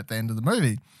to life at the end of the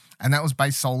movie, and that was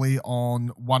based solely on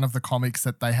one of the comics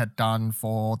that they had done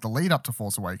for the lead up to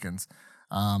Force Awakens,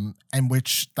 in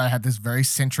which they had this very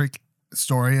centric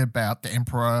story about the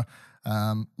Emperor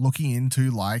looking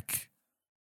into like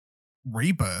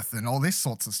rebirth and all this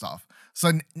sorts of stuff.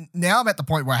 So now I'm at the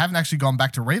point where I haven't actually gone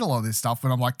back to read a lot of this stuff,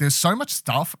 but I'm like, there's so much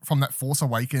stuff from that Force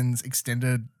Awakens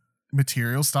extended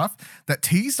material stuff that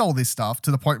teased all this stuff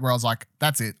to the point where I was like,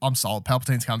 that's it, I'm sold.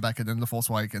 Palpatine's coming back in the Force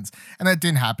Awakens. And that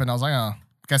didn't happen. I was like, oh,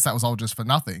 I guess that was all just for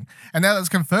nothing. And now that's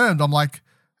confirmed, I'm like,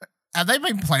 have they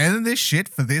been planning this shit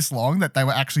for this long that they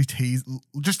were actually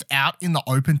just out in the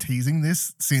open teasing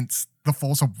this since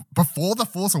before the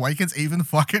Force Awakens even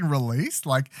fucking released?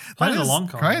 Like, that is long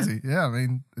con, crazy. Man. Yeah, I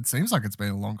mean, it seems like it's been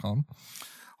a long con,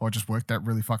 or it just worked out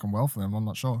really fucking well for them. I'm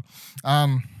not sure.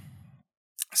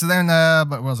 So then, but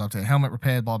what was up to? Helmet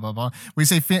repaired, blah blah blah. We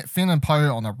see Finn and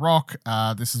Poe on a rock.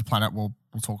 This is a planet we'll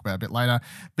talk about a bit later.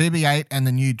 BB-8 and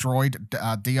the new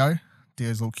droid Dio.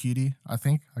 Dio's little cutie, I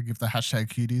think. I give the hashtag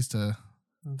cuties to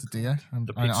Dio. I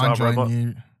enjoy robot.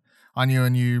 I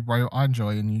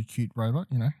enjoy a new cute robot.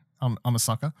 You know, I'm a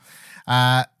sucker.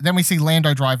 Then we see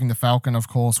Lando driving the Falcon, of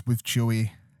course, with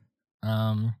Chewie.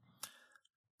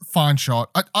 Fine shot.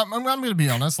 I'm going to be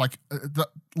honest. Like the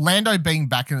Lando being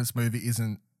back in this movie it's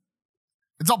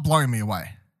not blowing me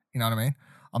away. You know what I mean?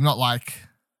 I'm not like.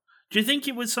 Do you think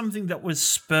it was something that was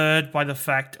spurred by the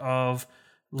fact of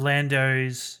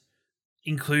Lando's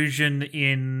inclusion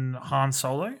in Han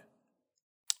Solo?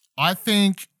 I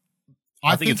think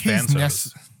it's fan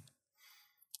service.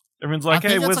 Everyone's like,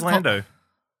 hey, where's Lando?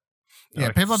 Yeah,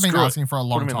 like, people have been asking for a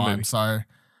long Put him in the time. movie. So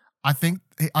I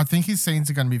think his scenes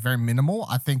are going to be very minimal.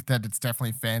 I think that it's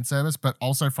definitely fan service, but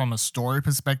also from a story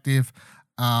perspective,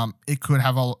 it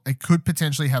could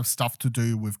potentially have stuff to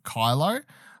do with Kylo,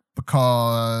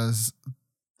 because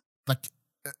like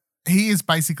he is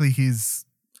basically his.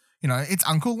 You know, it's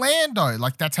Uncle Lando.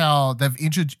 Like, that's how they've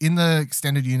introduced in the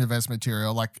extended universe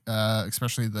material, like,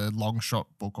 especially the long shot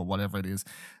book or whatever it is.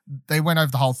 They went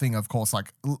over the whole thing, of course,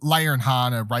 like, Leia and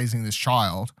Han are raising this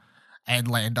child, and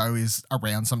Lando is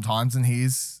around sometimes, and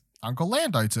he's Uncle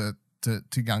Lando to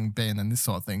young Ben and this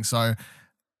sort of thing. So,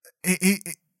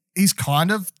 he's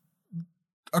kind of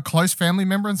a close family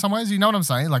member in some ways. You know what I'm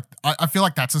saying? Like, I feel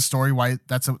like that's a story way,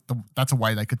 that's a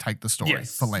way they could take the story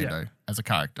for Lando as a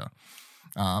character.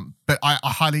 But I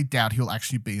highly doubt he'll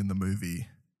actually be in the movie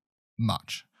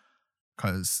much,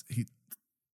 because he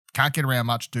can't get around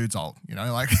much. Dude's old, you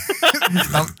know. Like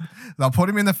they'll put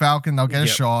him in the Falcon, they'll get a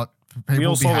shot. People We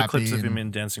all will be saw the happy clips of him in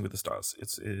Dancing with the Stars.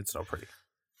 It's not pretty.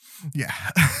 Yeah.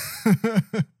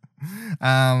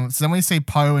 So then we see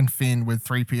Poe and Finn with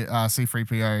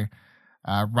C-3PO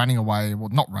running away. Well,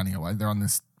 not running away. They're on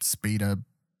this speeder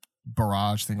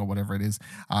barrage thing or whatever it is.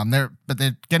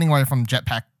 They're getting away from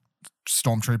jetpack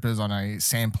stormtroopers on a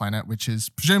sand planet, which is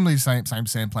presumably the same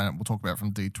sand planet we'll talk about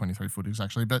from D23 footage,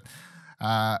 actually. But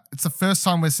it's the first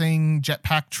time we're seeing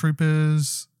jetpack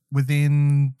troopers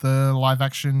within the live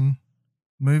action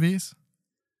movies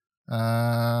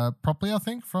properly, I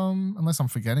think, unless I'm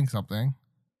forgetting something.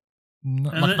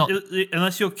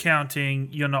 Unless you're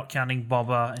not counting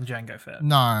Boba and Jango Fett.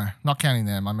 No, not counting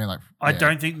them. I mean, like, I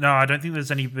don't think there's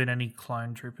been any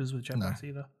clone troopers with jetpacks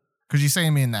either. Because you see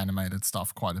him in animated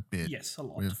stuff quite a bit. Yes, a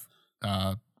lot. With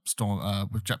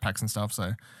with jetpacks and stuff.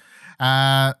 So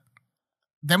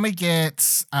then we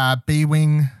get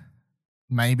B-Wing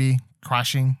maybe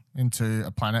crashing into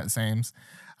a planet, it seems.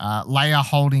 Leia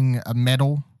holding a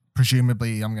medal,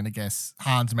 presumably, I'm going to guess,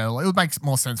 Han's medal. It would make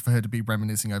more sense for her to be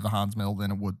reminiscing over Han's medal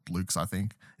than it would Luke's, I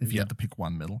think, if you had to pick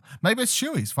one medal. Maybe it's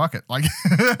Chewie's. Fuck it. Like,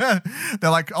 they're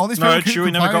like, all these people keep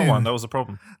Chewie never got complaining one. That was the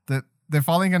problem. That they're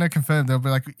finally going to confirm. They'll be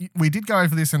like, we did go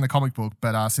over this in the comic book,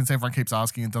 but since everyone keeps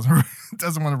asking and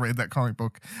doesn't want to read that comic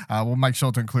book, we'll make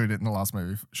sure to include it in the last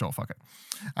movie. Sure, fuck it.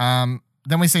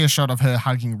 Then we see a shot of her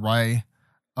hugging Rey.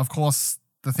 Of course,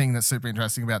 the thing that's super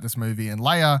interesting about this movie and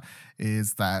Leia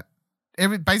is that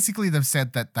basically they've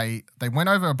said that they went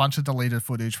over a bunch of deleted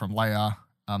footage from Leia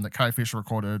that Carrie Fisher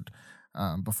recorded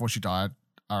before she died,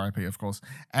 RIP, of course,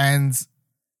 and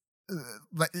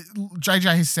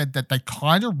JJ has said that they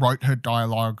kind of wrote her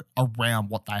dialogue around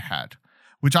what they had,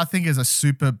 which I think is a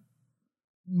super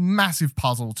massive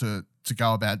puzzle to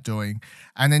go about doing.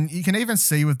 And then you can even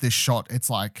see with this shot, it's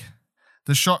like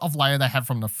the shot of Leia they had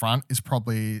from the front is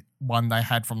probably one they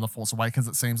had from The Force Awakens.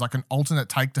 It seems like an alternate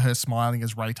take to her smiling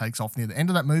as Rey takes off near the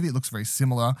end of that movie. It looks very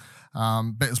similar,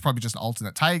 but it was probably just an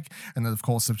alternate take. And then, of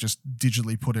course, they've just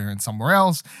digitally put her in somewhere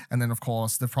else. And then, of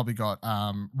course, they've probably got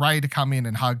Rey to come in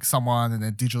and hug someone and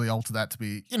then digitally alter that to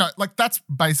be, like that's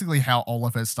basically how all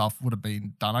of her stuff would have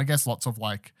been done. I guess lots of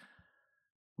like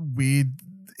weird.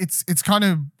 It's kind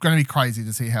of going to be crazy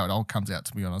to see how it all comes out,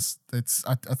 to be honest.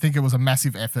 I think it was a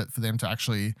massive effort for them to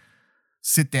actually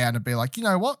sit down and be like, you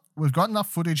know what? We've got enough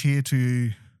footage here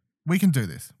we can do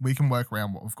this. We can work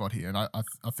around what we've got here. And I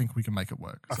think we can make it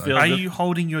work. So. Are you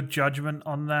holding your judgment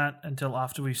on that until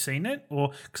after we've seen it?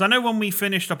 Or because I know when we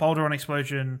finished up Alderaan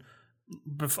Explosion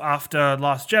after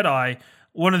Last Jedi,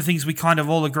 one of the things we kind of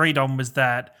all agreed on was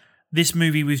that this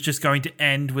movie was just going to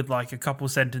end with like a couple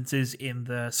sentences in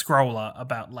the scroller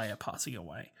about Leia passing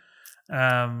away.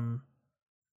 How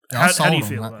do you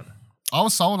feel about it? I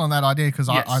was sold on that idea because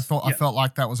Yes. I felt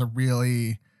like that was a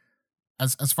really,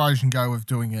 as far as you can go with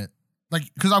doing it, like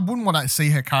because I wouldn't want to see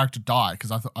her character die because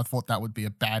I thought that would be a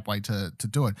bad way to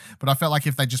do it. But I felt like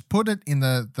if they just put it in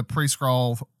the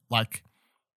pre-scroll, like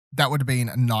that would have been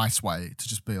a nice way to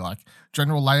just be like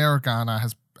General Leia Organa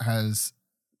has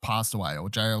passed away or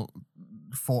Jail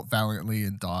fought valiantly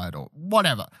and died or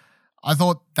whatever. I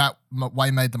thought that way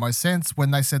made the most sense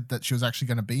when they said that she was actually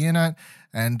going to be in it.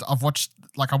 And I watched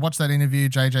that interview.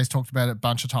 JJ's talked about it a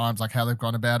bunch of times, like how they've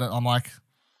gone about it. I'm like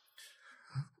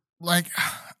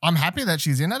I'm happy that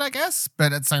she's in it, I guess.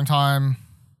 But at the same time,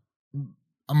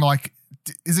 I'm like,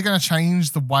 is it going to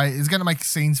change the way? Is it going to make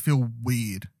scenes feel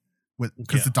weird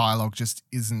because the dialogue just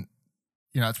isn't,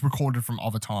 it's recorded from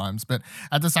other times. But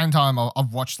at the same time,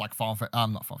 I've watched like I've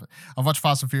watched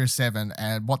Fast and Furious 7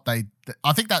 and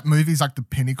I think that movie is like the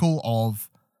pinnacle of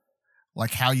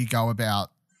like how you go about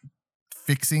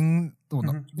fixing, or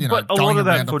not, but a lot of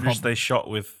that footage they shot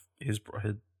with his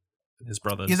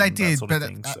brothers. Yeah, they did. But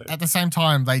at the same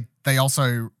time, they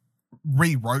also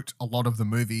rewrote a lot of the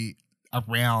movie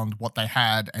around what they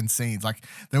had and scenes. Like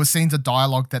there were scenes of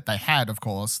dialogue that they had, of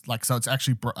course. Like so, it's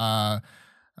actually Paul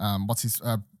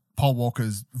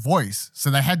Walker's voice. So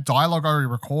they had dialogue already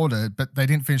recorded, but they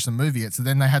didn't finish the movie yet. So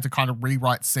then they had to kind of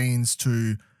rewrite scenes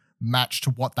to match to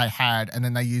what they had, and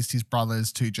then they used his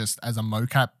brothers to just as a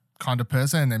mocap kind of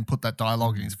person and then put that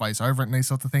dialogue in his face over it and these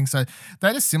sorts of things. So they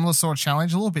had a similar sort of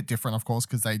challenge, a little bit different, of course,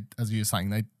 because they, as you were saying,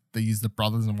 they used the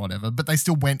brothers and whatever, but they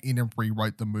still went in and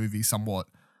rewrote the movie somewhat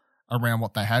around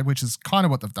what they had, which is kind of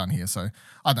what they've done here. So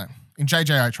I don't know. In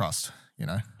JJ, I trust,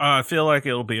 I feel like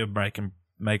it'll be a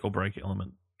make or break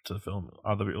element to the film.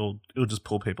 Either it'll just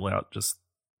pull people out,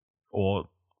 or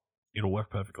it'll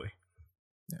work perfectly.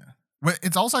 Yeah. Well,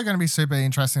 it's also going to be super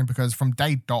interesting because from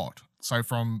day dot, so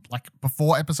from like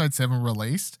before episode 7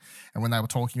 released and when they were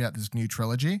talking about this new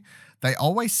trilogy, they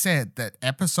always said that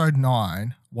episode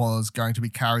 9 was going to be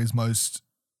Carrie's most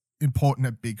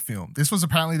important big film. This was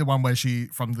apparently the one where she,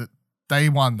 from the day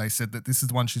one, they said that this is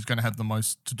the one she's going to have the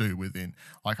most to do within,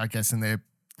 like I guess in their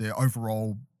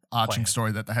overall arching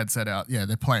story that they had set out. Yeah,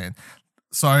 their plan.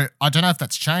 So I don't know if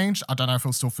that's changed. I don't know if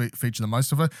it'll still feature the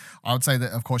most of her. I would say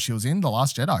that, of course, she was in The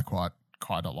Last Jedi quite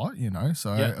a lot,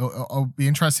 So it'll be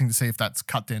interesting to see if that's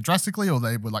cut down drastically or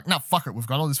they were like, no, fuck it. We've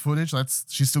got all this footage.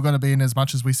 She's still going to be in as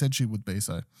much as we said she would be.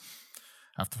 So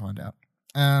have to find out.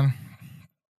 And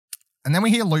then we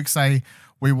hear Luke say,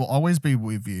 "We will always be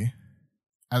with you,"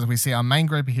 as we see our main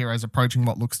group of heroes approaching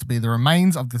what looks to be the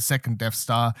remains of the second Death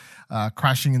Star,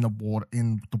 crashing in the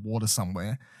water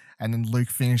somewhere. And then Luke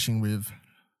finishing with,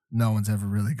 "No one's ever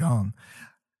really gone."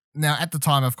 Now, at the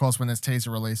time, of course, when this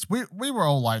teaser released, we were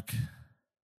all like,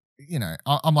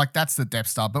 I'm like, that's the Death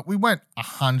Star, but we weren't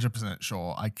 100%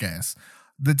 sure, I guess.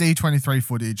 The D23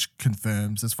 footage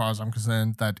confirms, as far as I'm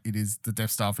concerned, that it is the Death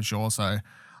Star for sure. So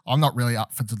I'm not really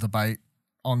up for the debate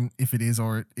on if it is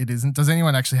or it isn't. Does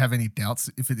anyone actually have any doubts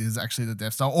if it is actually the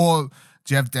Death Star? Or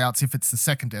do you have doubts if it's the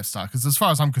second Death Star? Because as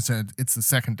far as I'm concerned, it's the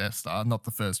second Death Star, not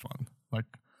the first one. Like,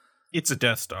 it's a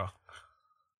Death Star.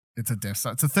 It's a Death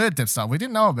Star. It's a third Death Star we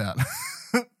didn't know about.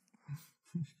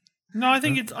 No, I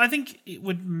think it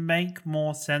would make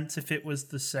more sense if it was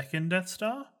the second Death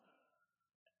Star.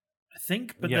 I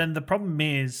think, but then the problem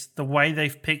is the way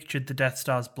they've pictured the Death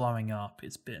Stars blowing up.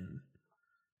 It's been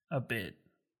a bit.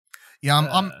 Yeah,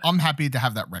 I'm happy to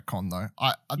have that retcon though.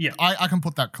 I can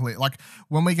put that clear. Like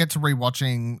when we get to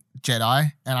rewatching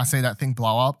Jedi and I see that thing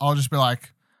blow up, I'll just be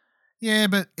like, yeah,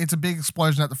 but it's a big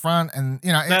explosion at the front, and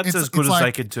that's it's as good as like,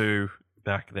 they could do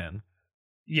back then.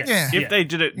 Yes. Yeah. If they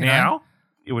did it now,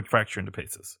 it would fracture into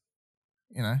pieces.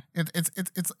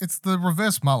 It's the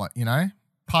reverse mullet.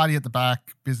 Party at the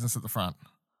back, business at the front.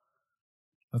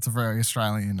 That's a very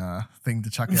Australian thing to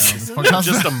chuck out on this Isn't it podcast.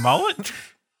 just a mullet?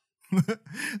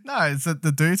 No, it's that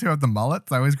the dudes who have the mullet,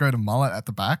 they always grow the mullet at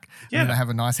the back. Yeah. And then they have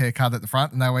a nice haircut at the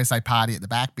front, and they always say party at the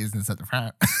back, business at the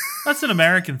front. That's an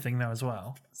American thing though as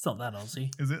well. It's not that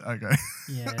Aussie. Is it? Okay.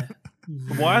 Yeah.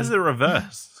 Why is it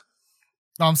reversed?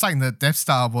 No, I'm saying the Death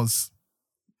Star was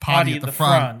party at the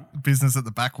front, business at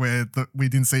the back, where we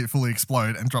didn't see it fully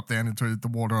explode and drop down into the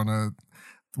water on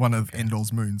one of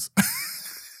Endor's moons.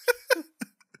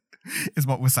 Is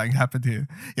what we're saying happened here.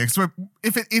 Yeah, so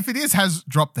if it has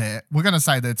dropped there, we're going to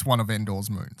say that it's one of Endor's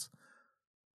moons.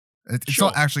 It's Sure.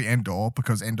 not actually Endor,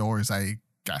 because Endor is a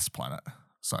gas planet.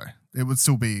 So it would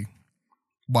still be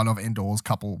one of Endor's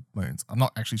couple moons. I'm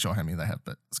not actually sure how many they have,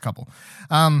 but it's a couple.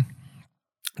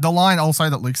 The line also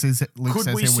that Luke says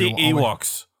Could we here, see will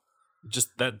always- Ewoks?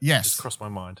 That Yes. just crossed my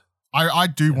mind. I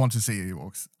do want to see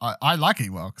Ewoks. I like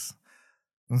Ewoks.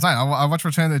 I'm saying I watched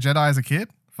Return of the Jedi as a kid.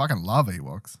 Fucking love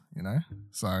Ewoks, you know.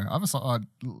 So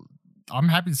I'm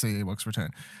happy to see Ewoks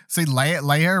return. See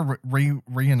Leia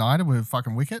reunited with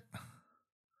fucking Wicket.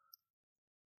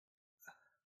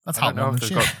 That's I don't know heartwarming if they've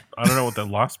shit. got. I don't know what the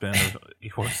lifespan of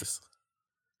Ewoks is.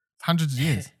 Hundreds of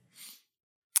years.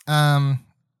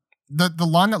 The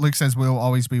line that Luke says, "We'll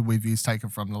always be with you," is taken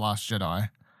from The Last Jedi.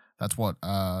 That's what.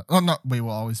 We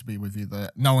will always be with you.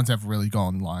 The no one's ever really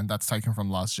gone line. That's taken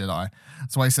from Last Jedi.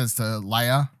 That's why he says to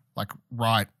Leia, like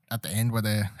right at the end where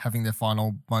they're having their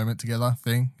final moment together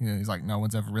thing. You know, he's like, no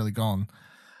one's ever really gone.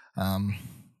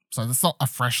 So that's not a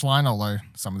fresh line, although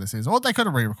some of this is. Or they could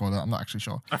have re-recorded it. I'm not actually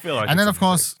sure. I feel like. And then, it's of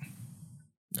course,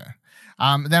 yeah.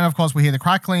 Then, of course, we hear the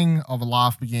crackling of a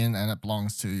laugh begin, and it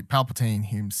belongs to Palpatine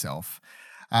himself.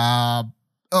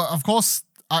 Of course,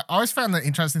 I always found the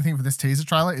interesting thing for this teaser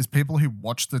trailer is people who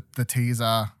watched the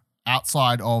teaser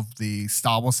outside of the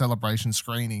Star Wars Celebration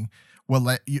screening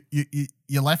were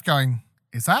you're left going,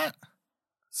 is that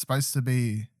supposed to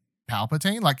be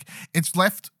Palpatine? Like, it's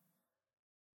left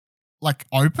like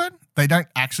open. They don't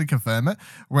actually confirm it.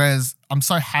 Whereas I'm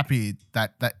so happy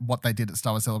that what they did at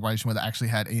Star Wars Celebration, where they actually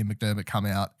had Ian McDermott come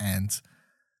out and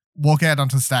walk out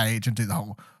onto stage and do the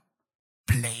whole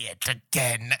play it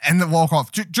again and then walk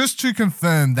off just to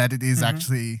confirm that it is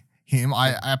actually him.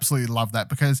 I absolutely love that,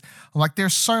 because like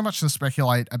there's so much to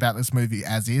speculate about this movie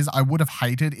as is. I would have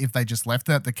hated if they just left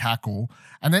it at the cackle,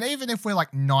 and then even if we're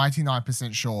like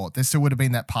 99% sure, there still would have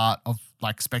been that part of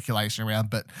like speculation around,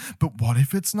 but what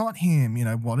if it's not him? You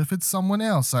know, what if it's someone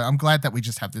else? So I'm glad that we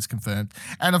just have this confirmed.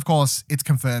 And of course it's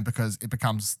confirmed because it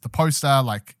becomes the poster,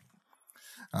 like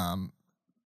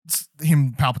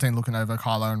him, Palpatine looking over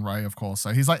Kylo and Rey, of course.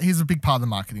 So he's a big part of the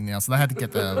marketing now, so they had to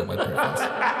get the way pretty fast.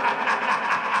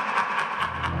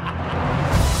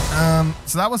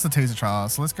 So that was the teaser trailer.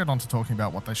 So let's get on to talking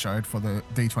about what they showed for the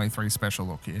D23 special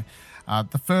look here.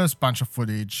 The first bunch of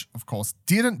footage, of course,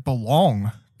 didn't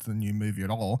belong to the new movie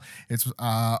at all. It's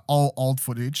old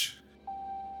footage.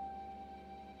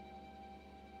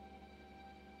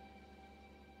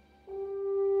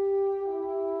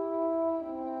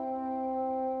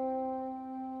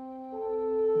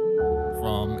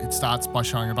 It starts by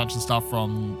showing a bunch of stuff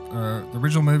from the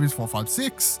original movies, 4, 5,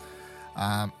 6,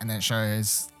 and then it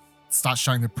starts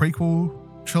showing the prequel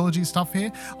trilogy stuff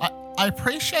here. I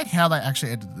appreciate how they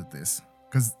actually edited this,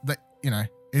 because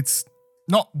it's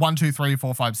not 1, 2, 3,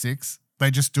 4, 5, 6.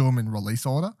 They just do them in release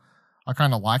order. I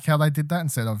kind of like how they did that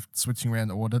instead of switching around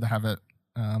the order to have it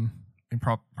in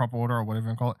proper order or whatever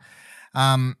you call it.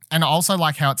 And I also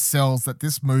like how it sells that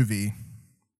this movie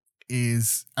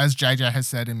is, as JJ has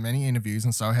said in many interviews,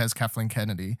 and so has Kathleen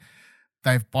Kennedy,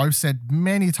 they've both said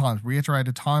many times,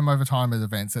 reiterated time over time at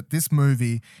events, that this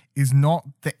movie is not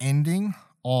the ending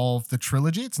of the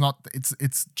trilogy. It's not. It's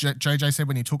JJ said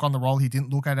when he took on the role, he didn't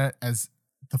look at it as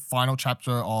the final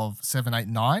chapter of 7, 8,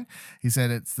 9. He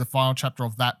said it's the final chapter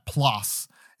of that, plus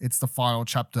it's the final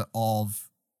chapter of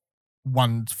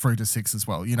 1 through to 6 as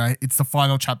well. You know, it's the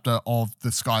final chapter of the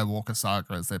Skywalker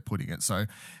saga, as they're putting it. So,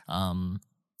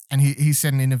 and he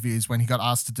said in interviews when he got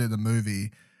asked to do the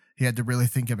movie, he had to really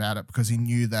think about it, because he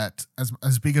knew that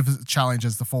as big of a challenge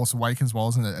as The Force Awakens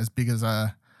was, and as big as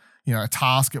a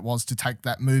task it was to take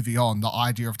that movie on, the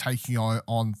idea of taking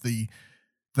on the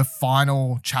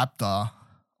final chapter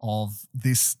of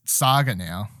this saga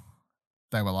now,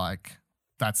 they were like,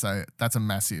 that's a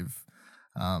massive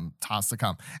task to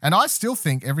come. And I still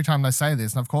think every time they say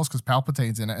this, and of course because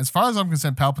Palpatine's in it, as far as I'm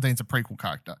concerned, Palpatine's a prequel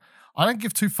character. I don't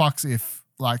give two fucks if,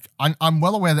 like, I'm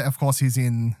well aware that of course he's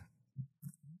in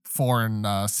 4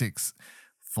 and 6,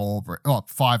 5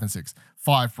 and 6.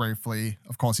 5 briefly,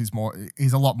 of course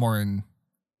he's a lot more in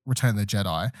Return of the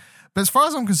Jedi. But as far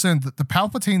as I'm concerned, the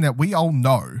Palpatine that we all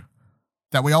know,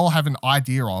 that we all have an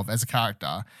idea of as a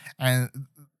character, and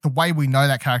the way we know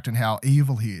that character and how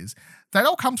evil he is, that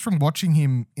all comes from watching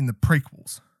him in the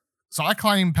prequels. So I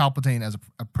claim Palpatine as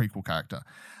a prequel character.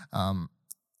 And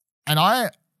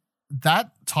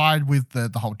that tied with the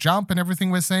whole jump and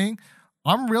everything we're seeing,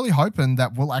 I'm really hoping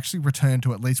that we'll actually return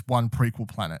to at least one prequel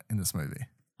planet in this movie,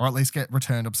 or at least get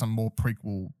returned of some more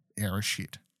prequel era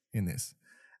shit in this.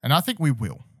 And I think we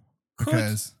will.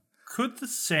 Because could the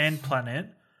Sand Planet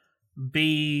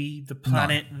be the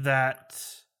planet that...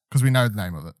 Because we know the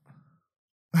name of it.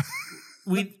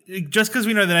 Just because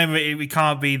we know the name of it, we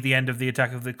can't be the end of the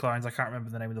Attack of the Clones. I can't remember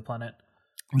the name of the planet.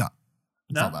 No.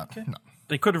 It's No? not that. Okay. No.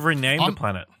 They could have renamed the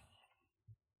planet.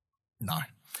 No.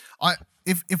 I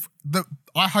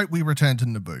hope we return to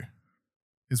Naboo,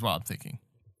 is what I'm thinking.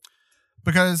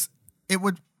 Because it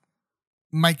would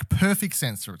make perfect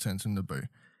sense to return to Naboo.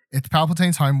 It's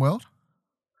Palpatine's homeworld.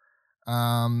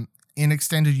 In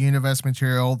extended universe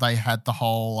material, they had the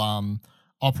whole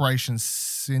Operation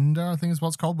Cinder, I think is what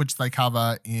it's called, which they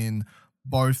cover in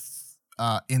both.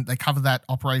 They cover that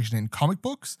operation in comic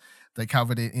books. They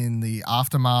covered it in the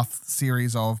Aftermath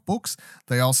series of books.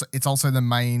 It's also the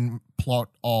main plot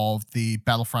of the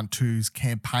Battlefront 2's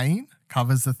campaign,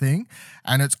 covers the thing.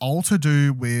 And it's all to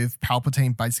do with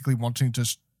Palpatine basically wanting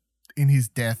to, in his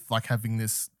death, like having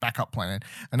this backup planet.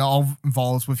 And it all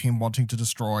involves with him wanting to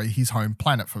destroy his home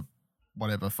planet for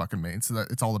whatever fucking means. So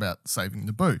that it's all about saving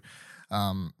Naboo.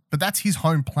 But that's his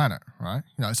home planet, right?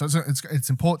 So it's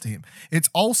important to him. It's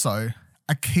also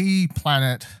a key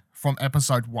planet from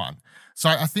episode 1. So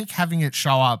I think having it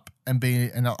show up and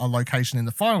be in a location in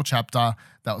the final chapter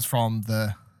that was from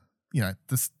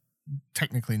this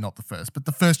technically not the first, but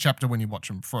the first chapter when you watch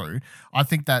them through, I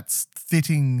think that's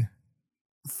fitting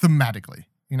thematically.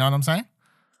 You know what I'm saying?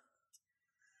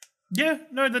 Yeah,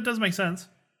 no, that does make sense.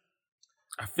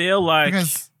 I feel like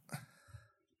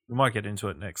we might get into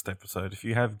it next episode. If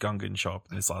you have Gungan show up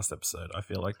in this last episode, I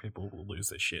feel like people will lose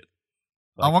their shit.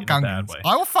 I want in a bad Gungans. way.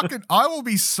 I will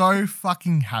be so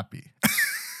fucking happy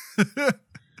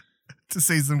to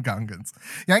see some Gungans.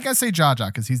 You ain't gonna see Jar Jar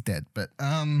because he's dead, but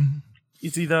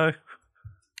Is he though?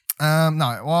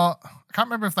 no. Well, I can't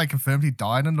remember if they confirmed he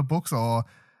died in the books or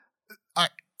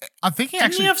I think he Didn't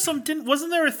actually he have some?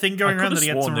 Wasn't there a thing going around that he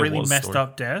had some really messed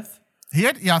up death? he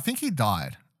had. Yeah, I think he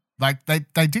died. Like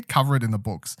they did cover it in the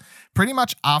books. Pretty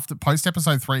much after post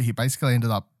episode 3, he basically ended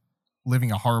up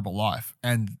living a horrible life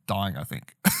and dying, I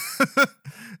think.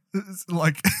 It's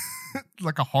like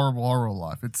a horrible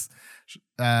life. It's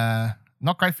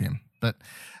not great for him. But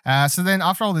so then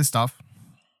after all this stuff,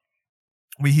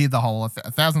 we hear the whole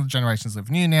 1,000 generations live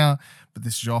in you now, but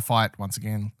this is your fight once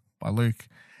again by Luke.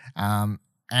 And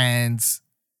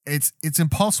it's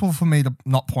impossible for me to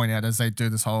not point out as they do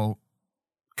this whole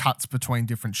cuts between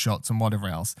different shots and whatever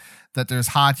else, that there's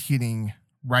hard-hitting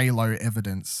Reylo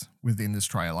evidence within this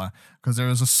trailer, because there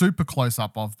is a super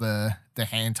close-up of the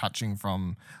hand touching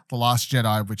from The Last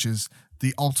Jedi, which is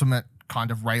the ultimate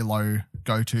kind of Reylo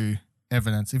go-to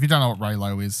evidence. If you don't know what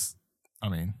Reylo is, I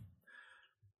mean,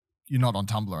 you're not on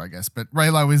Tumblr, I guess, but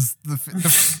Reylo is the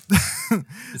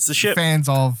It's the ship. Fans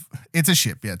of it's a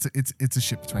ship, yeah. It's a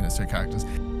ship between those two characters.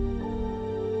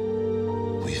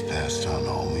 We've passed on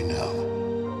all we know.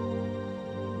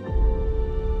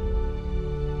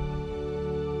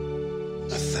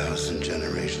 A 1,000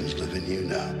 generations live in you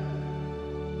now.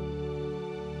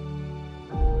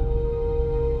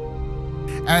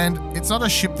 And it's not a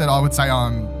ship that I would say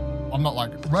I'm not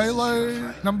like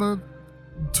Reylo number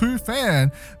 2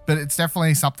 fan, but it's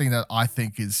definitely something that I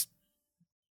think is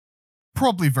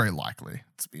probably very likely,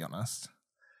 to be honest.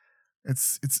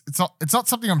 It's not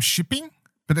something I'm shipping,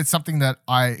 but it's something that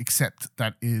I accept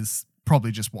that is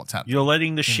probably just what's happening. You're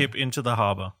letting the ship into the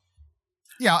harbor.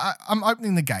 Yeah, I'm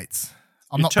opening the gates.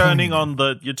 You're turning on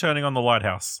the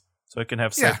lighthouse so it can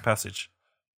have safe passage.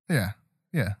 Yeah,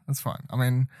 that's fine. I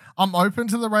mean, I'm open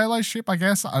to the Reylo ship, I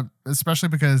guess, especially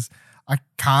because I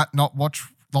can't not watch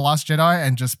The Last Jedi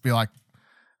and just be like,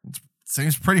 it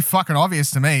seems pretty fucking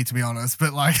obvious to me, to be honest.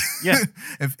 But like, yeah,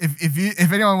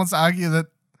 if anyone wants to argue that,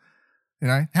 you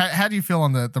know, how do you feel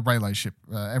on the Reylo ship,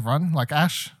 everyone? Like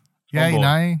Ash, yay,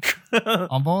 nay,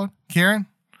 on board. Kieran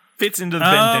fits into the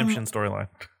Ben Demption storyline.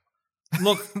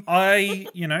 Look,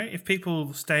 if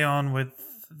people stay on with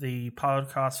the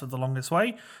podcast for the longest way,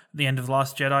 at the end of the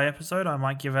Last Jedi episode, I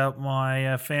might give out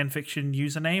my fan fiction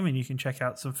username, and you can check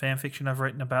out some fan fiction I've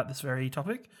written about this very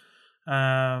topic.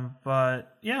 But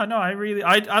yeah, no,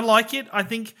 I like it. I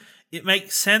think it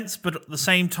makes sense, but at the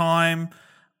same time,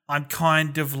 I'm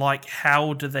kind of like,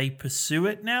 how do they pursue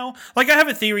it now? Like, I have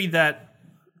a theory that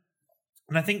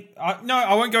And I think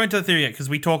I won't go into the theory yet because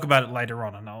we talk about it later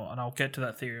on, and I'll get to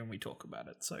that theory when we talk about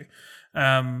it. So,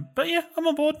 but yeah, I'm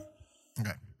on board.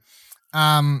 Okay.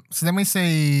 So then we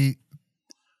see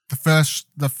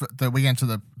we get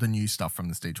into the new stuff from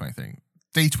this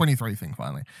D23 thing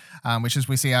finally, which is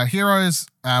we see our heroes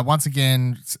once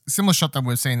again, similar shot that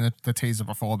we've seen in the teaser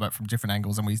before, but from different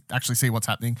angles, and we actually see what's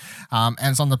happening. And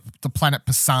it's on the planet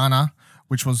Pisana,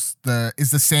 which is the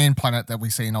sand planet that we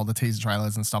see in all the teaser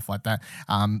trailers and stuff like that.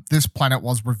 This planet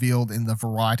was revealed in the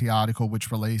Variety article, which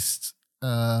released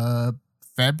February,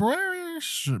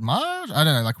 March, I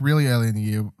don't know, like really early in the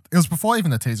year. It was before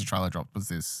even the teaser trailer dropped. Was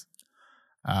this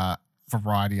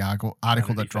Variety article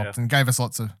that dropped and gave us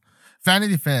lots of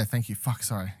Vanity Fair. Thank you. Fuck,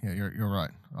 sorry. Yeah, you're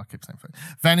right. I keep saying Fair.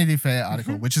 Vanity Fair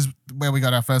article, which is where we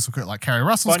got our first look at like Kerry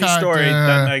Russell's Funny character. story.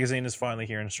 That magazine is finally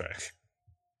here in Australia.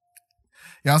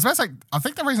 Yeah, I was about to say, I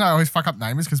think the reason I always fuck up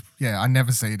name is because, I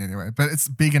never see it anyway. But it's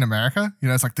big in America.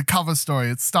 It's like the cover story.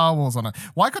 It's Star Wars on it.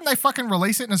 Why couldn't they fucking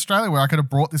release it in Australia where I could have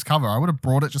brought this cover? I would have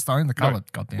brought it just to own the cover. No,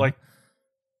 Goddamn. like,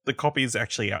 the copy is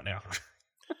actually out now.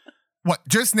 What?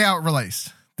 Just now it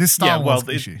released? This Star Wars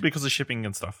issue? Because of shipping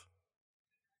and stuff.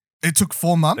 It took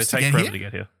 4 months They to take get forever here? to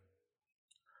get here.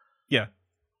 Yeah.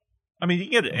 I mean, you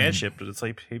can get it airshipped, but it's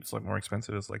like heaps more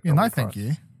expensive. It's like Yeah, no double thank price.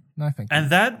 you. No thank you. And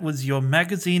that was your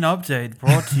magazine update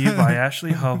brought to you by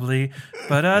Ashley Hobley.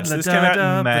 Yes, this came out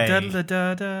in May.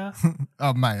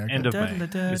 Oh, May. Okay. End of May is when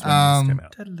this came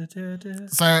out.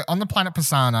 So on the planet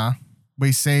Pisana,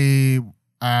 we see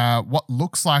what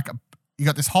looks like you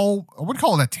got this whole, I wouldn't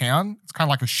call it a town. It's kind of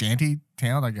like a shanty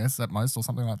town, I guess, at most, or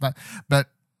something like that. But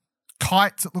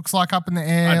kites, it looks like up in the I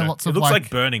air. know. Lots it of looks like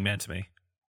Burning Man to me.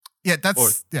 Yeah, Or it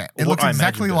what looks I imagine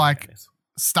exactly Burning like Man is.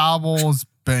 Star Wars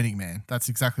Burning Man. That's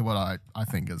exactly what I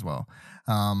think as well.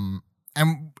 And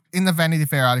in the Vanity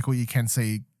Fair article, you can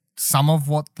see some of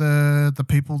what the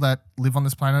people that live on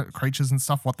this planet, creatures and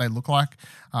stuff, what they look like.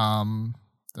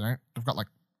 They've got like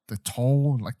the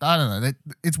tall, like I don't know.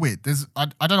 It's weird.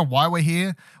 I don't know why we're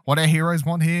here, what our heroes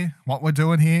want here, what we're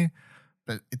doing here,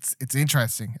 but it's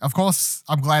interesting. Of course,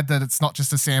 I'm glad that it's not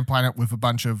just a sand planet with a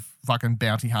bunch of fucking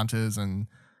bounty hunters and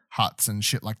huts and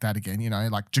shit like that again.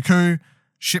 Like Jakku,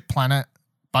 ship planet,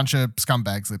 bunch of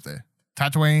scumbags live there.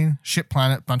 Tatooine, ship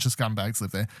planet, bunch of scumbags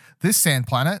live there. This sand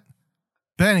planet,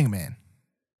 Burning Man.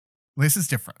 This is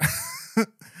different. A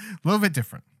little bit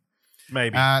different.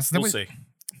 Maybe. So then we'll see.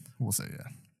 We'll see, yeah.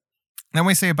 Then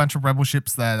we see a bunch of rebel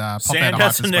ships that pop out Sand of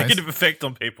has a hyperspace. negative effect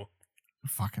on people.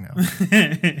 Fucking hell.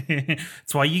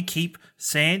 That's why you keep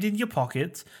sand in your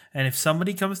pockets, and if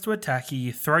somebody comes to attack you,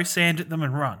 you throw sand at them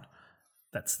and run.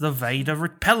 That's the Vader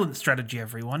repellent strategy,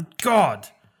 everyone. God!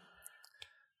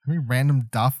 How many random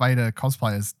Darth Vader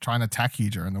cosplayers try and attack you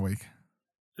during the week?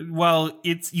 Well,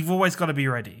 you've always got to be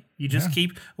ready. You just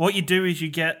keep, what you do is you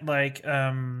get like,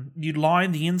 you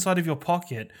line the inside of your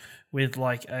pocket with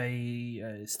like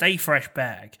a Stay Fresh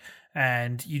bag,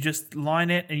 and you just line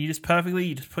it and you just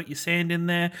put your sand in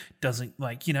there, doesn't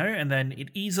and then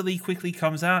it quickly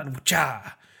comes out and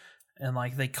cha, and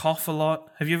like they cough a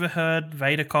lot. Have you ever heard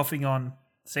Vader coughing on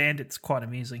sand? It's quite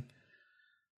amusing.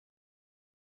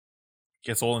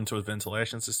 Gets all into a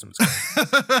ventilation system.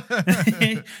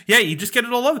 Yeah, you just get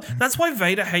it all over. That's why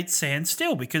Vader hates sand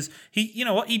still, because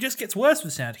he just gets worse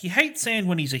with sand. He hates sand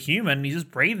when he's a human, he's just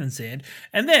breathing sand,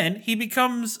 and then he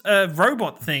becomes a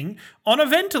robot thing on a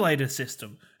ventilator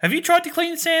system. Have you tried to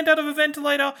clean sand out of a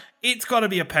ventilator? It's got to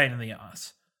be a pain in the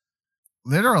ass.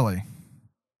 Literally.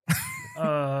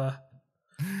 So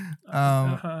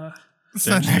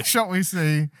next shot we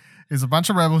see is a bunch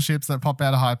of rebel ships that pop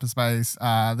out of hyperspace.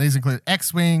 These include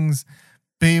X-Wings,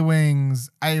 B-Wings,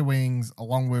 A-Wings,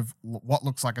 along with what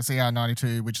looks like a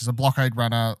CR-92, which is a blockade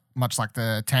runner, much like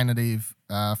the Tanative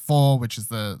 4, which is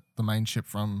the main ship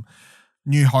from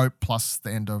New Hope, plus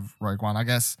the end of Rogue One, I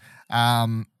guess. A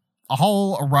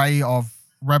whole array of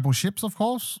rebel ships, of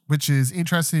course, which is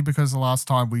interesting because the last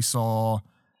time we saw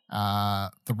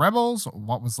the rebels,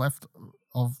 what was left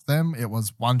of them, it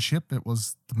was one ship. It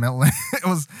was the it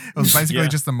was basically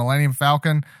just the Millennium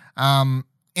Falcon.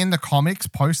 In the comics,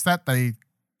 post that they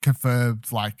confirmed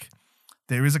like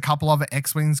there is a couple of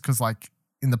X-Wings, because like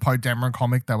in the Poe Dameron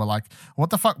comic they were like, what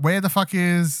the fuck, where the fuck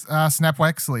is Snap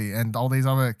Wexley and all these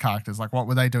other characters, like what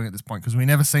were they doing at this point, because we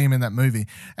never see him in that movie,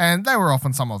 and they were off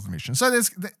on some other mission. So there's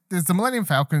the Millennium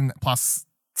Falcon plus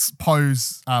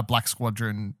Poe's Black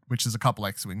Squadron, which is a couple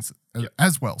X-Wings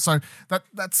as well. So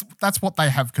that's what they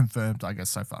have confirmed, I guess,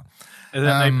 so far. And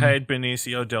then they paid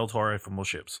Benicio del Toro for more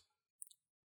ships.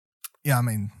 Yeah, I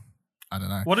mean, I don't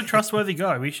know. What a trustworthy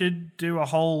guy. We should do a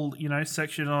whole,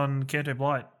 section on Canto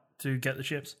Blight to get the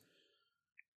ships.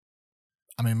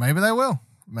 I mean, maybe they will.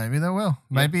 Maybe they will.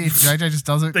 Maybe JJ just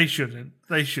does it. They shouldn't.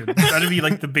 That'd be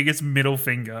like the biggest middle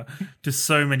finger to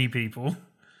so many people.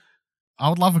 I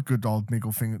would love a good old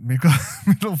middle finger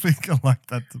like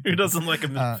that. Who doesn't like a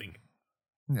middle finger?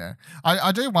 Yeah.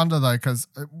 I do wonder, though, because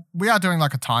we are doing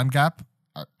like a time gap.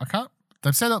 I can't.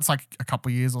 They've said it's like a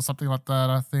couple of years or something like that,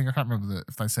 I think. I can't remember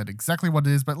if they said exactly what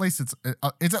it is, but at least it's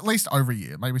at least over a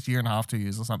year. Maybe it's a year and a half, 2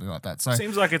 years or something like that. So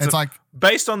seems like it's like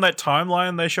based on that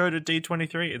timeline they showed at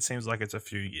D23, it seems like it's a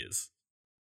few years.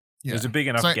 Yeah. There's a big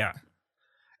enough gap.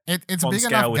 It's a on big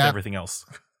scale enough with gap. Everything else.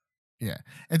 Yeah.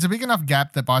 It's a big enough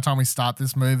gap that by the time we start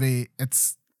this movie,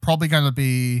 it's probably going to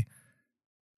be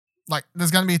like there's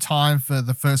going to be a time for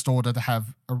the First Order to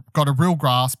have got a real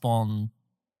grasp on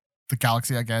the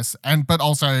galaxy, I guess, but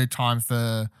also time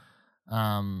for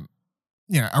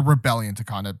a rebellion to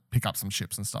kind of pick up some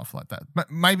ships and stuff like that. But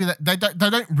maybe they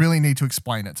don't really need to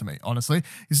explain it to me, honestly.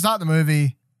 You start the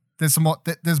movie, there's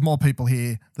more people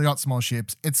here, they got some more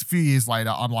ships. It's a few years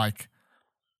later, I'm like,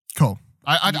 cool.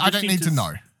 I don't need to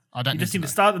know. You just need to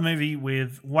start the movie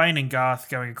with Wayne and Garth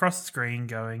going across the screen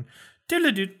going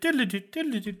yeah,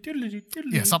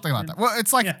 something like that. Well,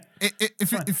 it's like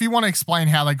if you want to explain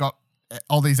how they got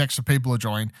all these extra people to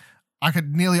join, I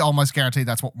could nearly almost guarantee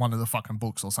that's what one of the fucking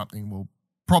books or something will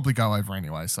probably go over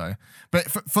anyway. So,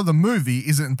 but for the movie,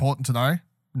 is it important to know?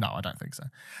 No, I don't think so.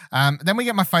 Then we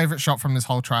get my favorite shot from this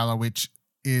whole trailer, which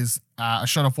is a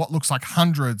shot of what looks like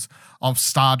hundreds of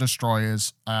Star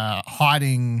Destroyers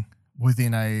hiding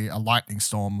within a lightning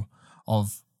storm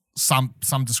of some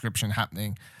description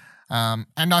happening.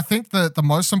 And I think the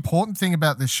most important thing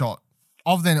about this shot,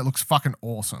 other than it looks fucking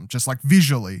awesome, just like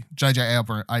visually, J.J.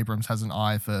 Abrams has an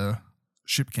eye for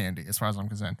ship candy, as far as I'm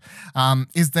concerned,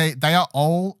 is they are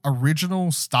all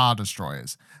original Star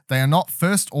Destroyers. They are not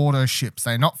First Order ships.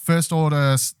 They are not First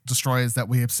Order destroyers that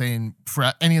we have seen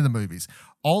throughout any of the movies.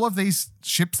 All of these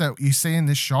ships that you see in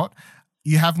this shot,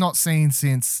 you have not seen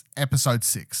since Episode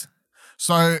 6.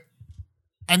 So,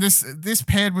 and this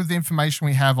paired with the information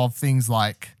we have of things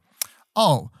like,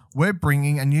 we're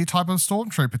bringing a new type of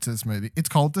stormtrooper to this movie. It's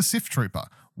called the Sith Trooper.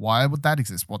 Why would that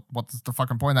exist? What's the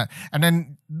fucking point of that? And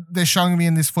then they're showing me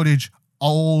in this footage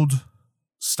old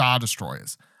Star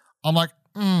Destroyers. I'm like,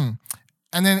 And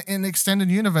then in the extended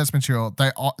universe material,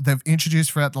 they've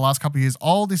introduced throughout the last couple of years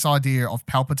all this idea of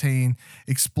Palpatine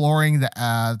exploring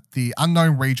the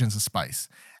unknown regions of space.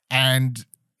 And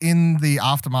in the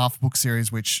Aftermath book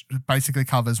series, which basically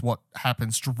covers what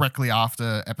happens directly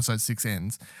after Episode 6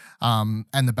 ends, and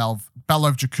the Battle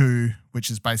of Jakku,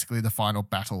 which is basically the final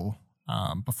battle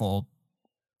before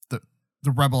the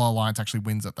Rebel Alliance actually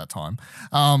wins at that time.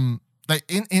 They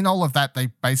in all of that, they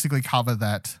basically cover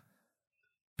that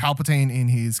Palpatine in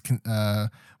his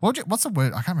what's the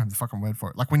word? I can't remember the fucking word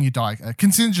for it. Like when you die,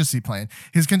 contingency plan.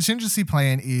 His contingency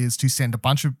plan is to send a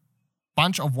bunch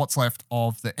of what's left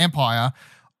of the Empire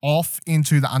off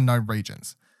into the unknown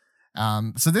regions.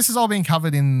 So this is all being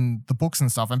covered in the books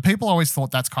and stuff, and people always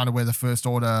thought that's kind of where the First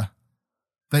Order,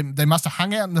 they must have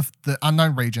hung out in the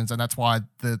unknown regions, and that's why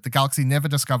the galaxy never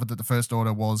discovered that the First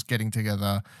Order was getting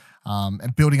together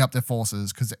and building up their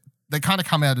forces, because they kind of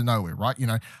come out of nowhere, right? You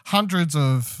know, hundreds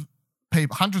of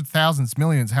people, hundreds, thousands,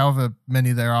 millions, however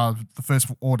many there are, the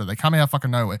First Order, they come out of fucking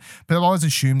nowhere. But I've always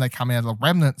assumed they come out of the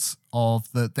remnants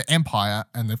of the Empire,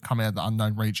 and they've come out of the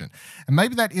unknown region. And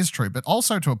maybe that is true, but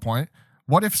also to a point,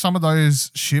 what if some of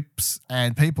those ships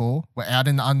and people were out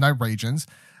in the unknown regions,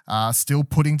 still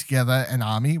putting together an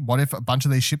army? What if a bunch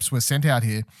of these ships were sent out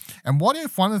here? And what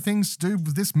if one of the things to do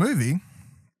with this movie,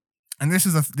 and this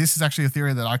is actually a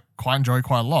theory that I quite enjoy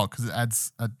quite a lot because it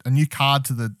adds a new card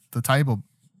to the table,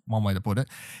 one way to put it,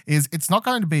 is it's not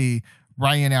going to be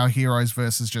Rey and our heroes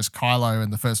versus just Kylo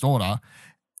and the First Order.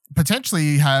 Potentially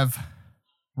you have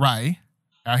Rey,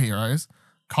 our heroes,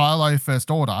 Kylo,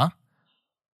 First Order,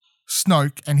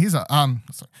 Snoke and his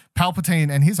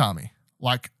Palpatine and his army,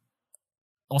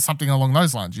 or something along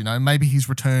those lines. You know, maybe he's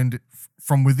returned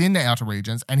from within the outer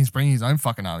regions and he's bringing his own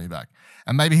fucking army back,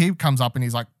 and maybe he comes up and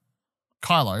he's like,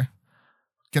 Kylo,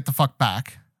 get the fuck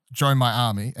back, join my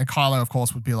army. And Kylo, of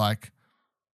course, would be like,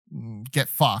 get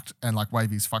fucked, and like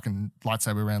wave his fucking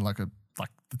lightsaber around like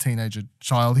the teenager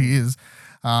child he is.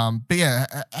 But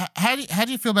yeah, how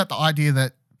do you feel about the idea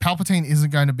that Palpatine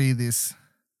isn't going to be this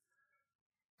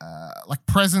like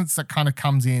presence that kind of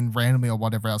comes in randomly or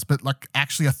whatever else, but like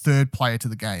actually a third player to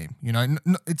the game? You know,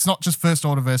 it's not just First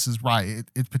Order versus Rey.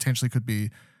 It potentially could be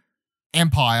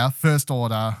Empire, First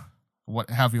Order,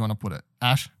 however you want to put it.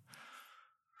 Ash?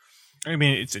 I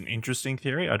mean, it's an interesting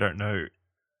theory. I don't know.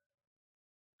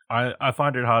 I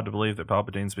find it hard to believe that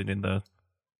Palpatine's been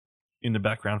in the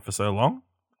background for so long,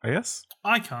 I guess.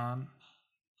 I can't.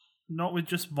 not with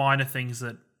just minor things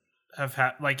that have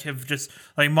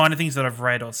minor things that I've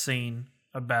read or seen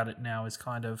about it now is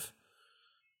kind of,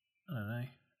 I don't know.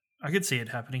 I could see it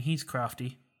happening. He's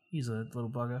crafty. He's a little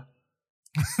bugger.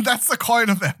 That's the quote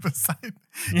of the episode.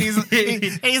 He's a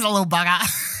little bugger.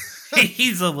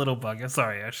 He's a little bugger.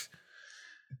 Sorry, Ash.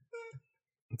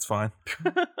 It's fine.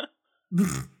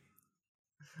 What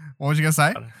was you going to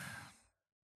say?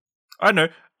 I don't know.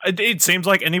 It seems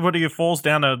like anybody who falls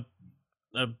down a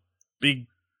big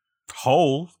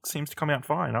hole seems to come out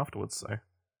fine afterwards. So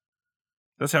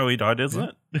that's how he died,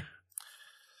 isn't it?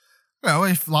 Well,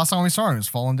 last time we saw him, he was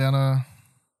falling down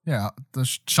the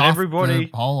shaft, the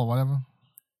hole or whatever.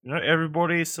 You know,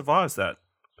 everybody survives that.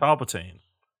 Palpatine,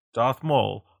 Darth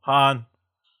Maul, Han.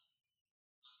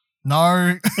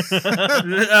 No.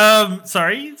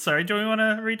 Sorry. Do we want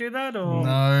to redo that or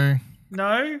No.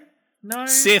 No.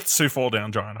 Siths who fall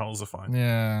down giant holes are fine.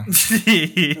 Yeah.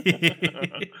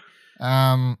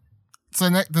 So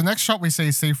the next shot we see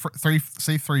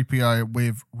C3PO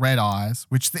with red eyes,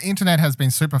 which the internet has been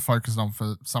super focused on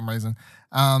for some reason.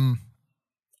 I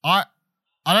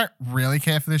don't really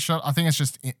care for this shot. I think it's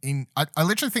just I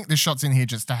literally think this shot's in here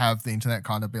just to have the internet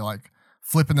kind of be like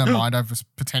flipping their mind over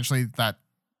potentially that's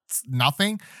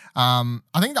nothing. I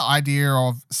think the idea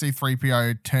of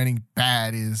C3PO turning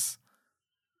bad is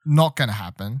not going to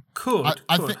happen. Hold up.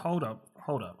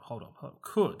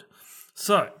 Could.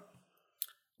 So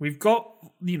we've got,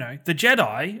 the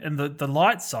Jedi and the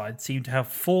light side seem to have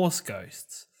Force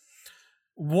ghosts.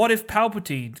 What if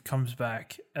Palpatine comes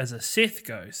back as a Sith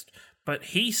ghost, but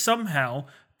he somehow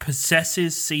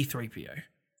possesses C-3PO?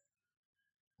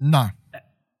 No.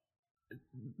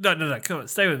 No. Come on,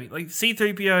 stay with me. Like,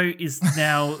 C-3PO is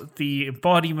now the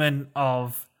embodiment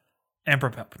of Emperor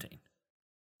Palpatine.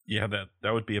 Yeah,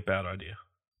 that would be a bad idea.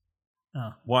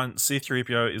 Oh. One,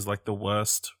 C-3PO is like the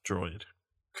worst droid.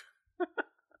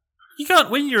 You can't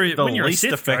when you're a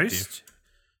Sith effective. ghost.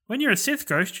 When you're a Sith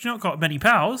ghost, you've not got many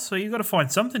powers, so you've got to find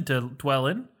something to dwell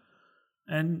in.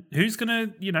 And who's gonna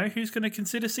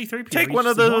consider C-3PO? Take one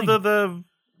of the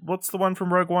what's the one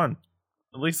from Rogue One?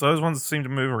 At least those ones seem to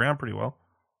move around pretty well.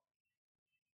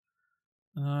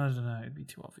 I don't know. It'd be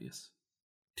too obvious.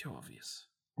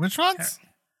 Which ones?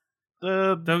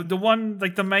 The one,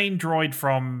 like the main droid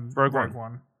from Rogue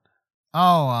One.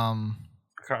 Oh, I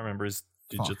can't remember his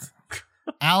digits.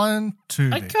 Alan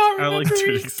Tudyk. I can't remember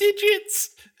his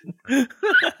digits.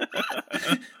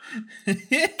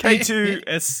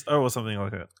 K2SO or something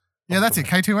like that. Yeah, that's it.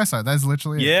 K2SO. That's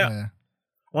literally it. Yeah.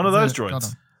 One of those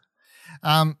droids.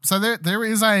 So there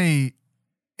is a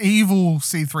evil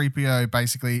C-3PO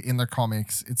basically in the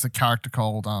comics. It's a character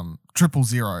called 000,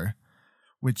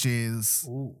 which is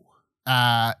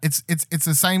it's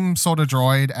the same sort of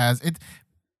droid as it.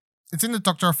 It's in the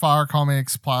Dr. Afara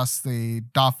comics plus the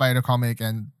Darth Vader comic,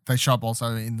 and they show up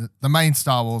also in the main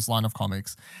Star Wars line of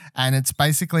comics. And it's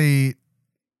literally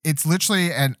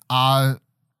an R2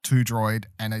 droid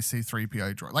and a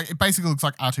C-3PO droid. Like, it basically looks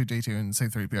like R2-D2 and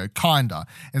C-3PO, kinda,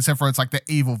 except for it's like the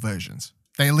evil versions.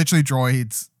 They're literally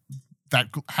droids that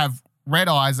have red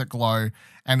eyes that glow,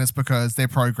 and it's because their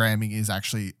programming is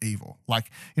actually evil. Like,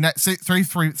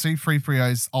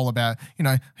 C-3PO is all about,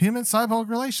 human-cyborg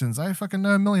relations. I fucking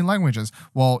know a million languages.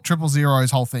 Well,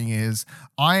 000's whole thing is,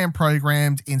 I am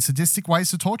programmed in sadistic ways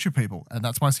to torture people, and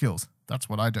that's my skills. That's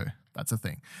what I do. That's a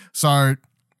thing. So,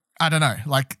 I don't know.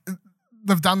 Like,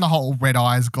 they've done the whole red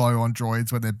eyes glow on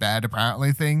droids when they're bad,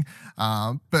 apparently, thing.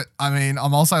 But, I mean,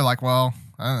 I'm also like, well,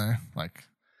 I don't know. Like,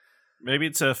 maybe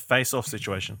it's a face-off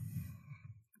situation.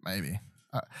 Maybe.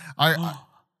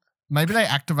 Maybe they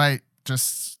activate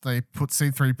they put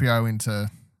C-3PO into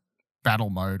battle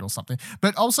mode or something.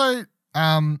 But also,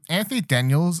 Anthony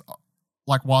Daniels,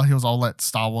 like while he was all at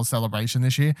Star Wars Celebration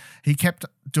this year, he kept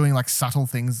doing like subtle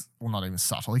things. Well, not even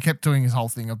subtle. He kept doing his whole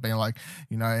thing of being like,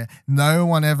 no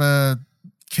one ever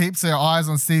keeps their eyes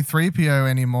on C-3PO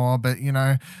anymore, but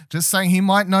just saying he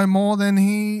might know more than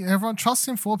everyone trusts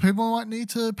him for. People might need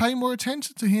to pay more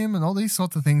attention to him and all these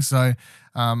sorts of things. So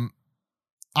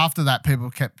after that, people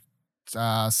kept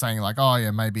saying like, oh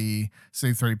yeah, maybe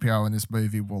C-3PO in this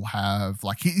movie will have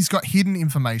like he's got hidden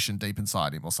information deep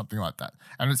inside him or something like that,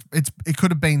 and it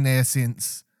could have been there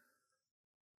since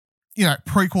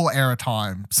prequel era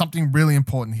time, something really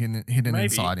important hidden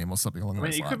inside him or something along those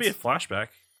lines. It could be a flashback.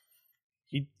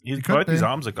 His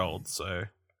arms are gold, so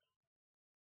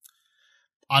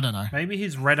I don't know. Maybe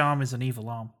his red arm is an evil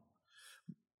arm.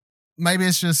 Maybe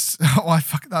it's just.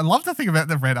 I love to think about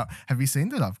the red arm. Have you seen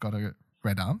that I've got a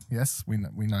red arm? Yes, we know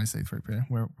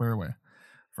C-3PO. We're aware.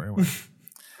 Very aware.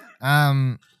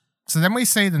 So then we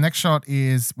see the next shot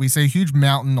is we see a huge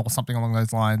mountain or something along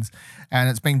those lines, and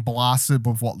it's being blasted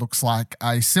with what looks like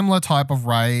a similar type of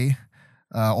ray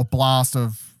or blast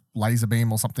of laser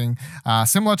beam or something,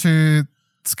 similar to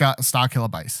Starkiller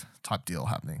Base type deal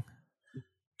happening.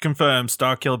 Confirmed,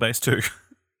 Starkiller Base 2.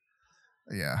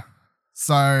 Yeah.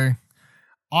 So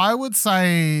I would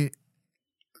say,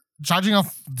 judging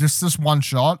off just this one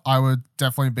shot, I would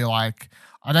definitely be like,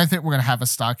 I don't think we're going to have a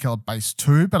Starkiller Base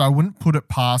 2, but I wouldn't put it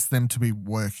past them to be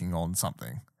working on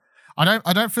something.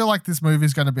 I don't feel like this movie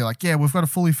is going to be like, yeah, we've got a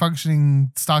fully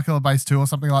functioning Starkiller Base 2 or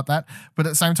something like that. But at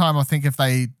the same time, I think if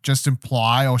they just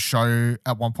imply or show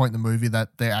at one point in the movie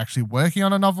that they're actually working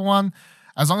on another one,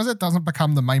 as long as it doesn't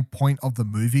become the main point of the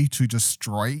movie to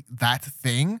destroy that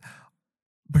thing,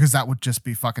 because that would just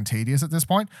be fucking tedious at this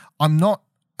point, I'm not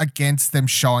against them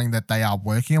showing that they are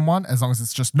working on one, as long as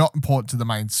it's just not important to the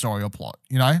main story or plot,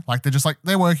 you know? Like they're just like,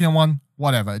 they're working on one,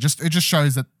 whatever. It just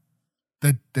shows that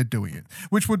they're doing it,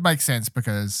 which would make sense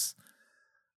because,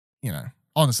 you know,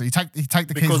 honestly, you take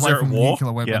the keys away from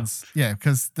nuclear weapons. Yeah,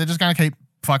 because they're just going to keep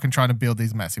fucking trying to build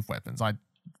these massive weapons.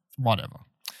 Whatever.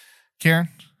 Kieran?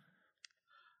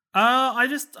 I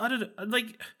don't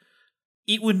like.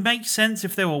 It would make sense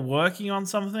if they were working on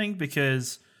something,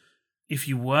 because if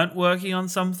you weren't working on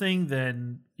something,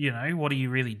 then, you know, what are you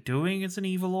really doing? It's an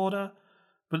evil order.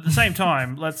 But at the same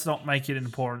time, let's not make it an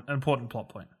important plot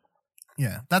point.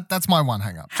 Yeah, that's my one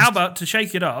hang up. How about, to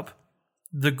shake it up,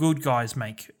 the good guys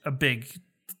make a big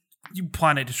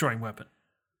planet-destroying weapon?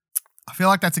 I feel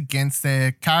like that's against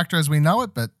their character as we know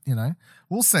it, but, you know,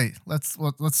 we'll see. Let's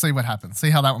see what happens.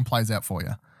 See how that one plays out for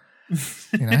you.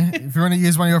 You know, if you want to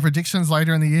use one of your predictions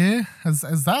later in the year as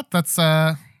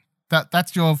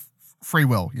that's your free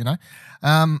will, you know.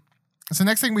 So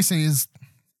next thing we see is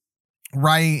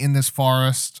Rey in this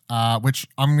forest, which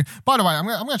by the way, I'm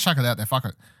gonna chuck it out there. Fuck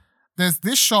it. There's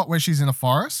this shot where she's in a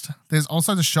forest. There's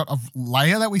also the shot of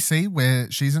Leia that we see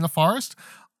where she's in the forest.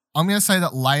 I'm gonna say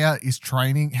that Leia is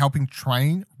helping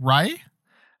train Rey,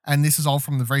 and this is all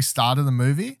from the very start of the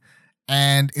movie,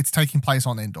 and it's taking place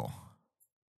on Endor.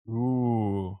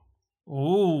 Ooh,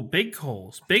 big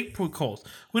calls.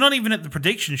 We're not even at the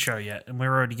prediction show yet, and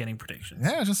we're already getting predictions.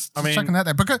 Yeah, just checking that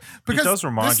there. Because it does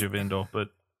remind you of Endor, but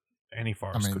any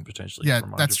forest could potentially. Yeah,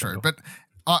 that's true. But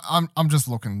I'm just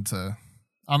looking to.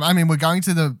 I mean, if we're going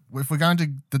to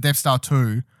the Death Star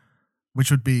 2, which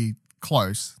would be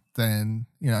close, then,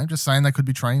 you know, just saying they could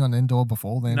be training on Endor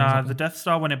before then. Nah, the Death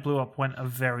Star, when it blew up, went a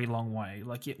very long way.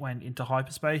 Like, it went into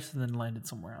hyperspace and then landed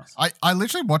somewhere else. I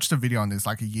literally watched a video on this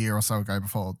like a year or so ago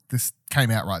before this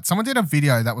came out, right? Someone did a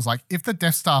video that was like, if the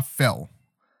Death Star fell,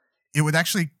 it would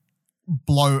actually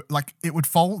blow, like, it would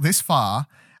fall this far,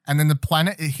 and then the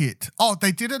planet it hit. Oh,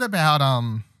 they did it about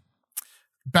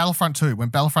Battlefront 2, when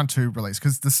Battlefront 2 released,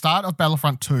 because the start of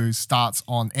Battlefront 2 starts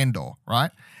on Endor,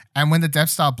 right? And when the Death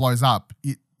Star blows up,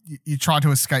 you try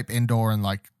to escape Endor and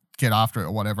like get after it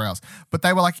or whatever else. But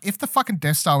they were like, if the fucking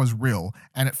Death Star was real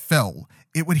and it fell,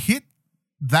 it would hit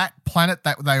that planet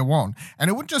that they were on, and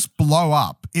it would just blow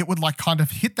up. It would like kind of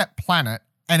hit that planet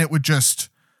and it would just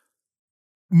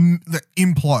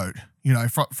implode, you know,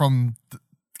 from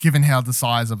given how the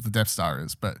size of the Death Star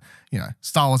is. But, you know,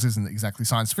 Star Wars isn't exactly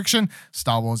science fiction.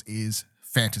 Star Wars is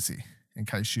fantasy, in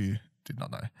case you did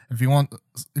not know. If you want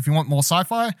more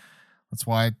sci-fi, that's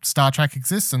why Star Trek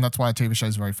exists, and that's why a TV show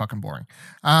is very fucking boring.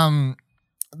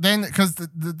 Then, because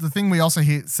the thing we also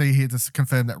see here to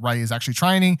confirm that Rey is actually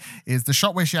training is the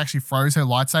shot where she actually throws her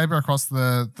lightsaber across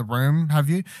the room,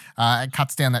 and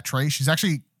cuts down that tree. She's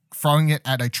actually throwing it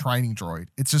at a training droid.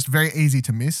 It's just very easy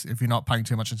to miss if you're not paying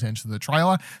too much attention to the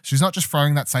trailer. She's not just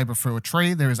throwing that saber through a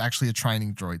tree. There is actually a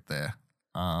training droid there.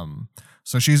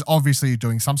 So she's obviously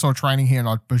doing some sort of training here, and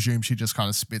I presume she just kind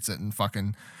of spits it and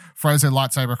fucking throws her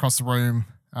lightsaber across the room.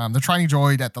 The training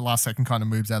droid at the last second kind of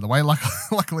moves out of the way,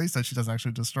 luckily, so she doesn't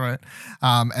actually destroy it.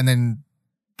 And then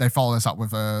they follow this up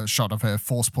with a shot of her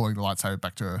force pulling the lightsaber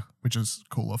back to her, which is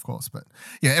cool, of course. But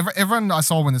yeah, everyone I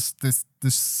saw when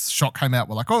this shot came out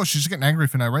were like, oh, she's just getting angry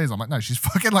for no reason. I'm like, no, she's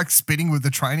fucking like spitting with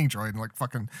the training droid and like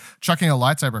fucking chucking a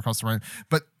lightsaber across the room.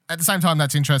 But at the same time,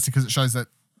 that's interesting because it shows that,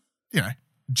 you know,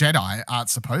 Jedi aren't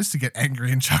supposed to get angry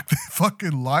and chuck their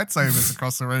fucking lightsabers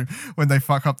across the room when they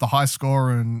fuck up the high score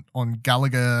on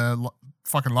Gallagher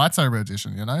fucking lightsaber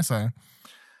edition, you know? So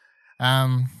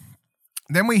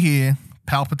then we hear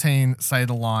Palpatine say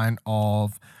the line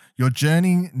of, your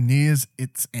journey nears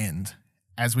its end,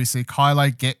 as we see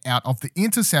Kylo get out of the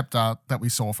interceptor that we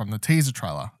saw from the teaser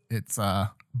trailer. It's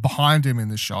behind him in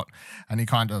this shot, and he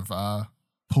kind of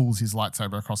pulls his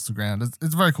lightsaber across the ground.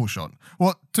 It's a very cool shot.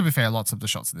 Well, to be fair, lots of the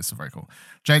shots in this are very cool.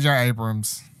 J.J.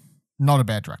 Abrams Not a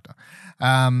bad director.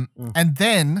 And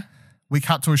then we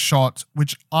cut to a shot,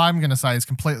 which I'm going to say is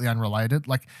completely unrelated.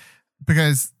 Like,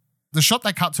 because the shot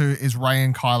they cut to is Rey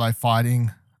and Kylo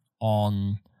fighting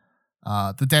on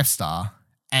the Death Star.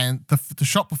 And the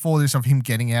shot before this of him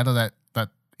getting out of that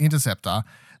interceptor,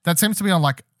 that seems to be on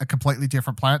like a completely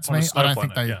different planet to me. I don't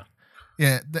think they...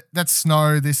 Yeah, that's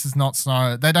snow. This is not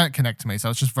snow. They don't connect to me.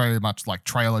 So it's just very much like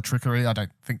trailer trickery. I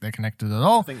don't think they're connected at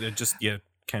all. I think they just,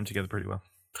 came together pretty well.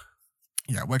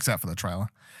 Yeah, it works out for the trailer.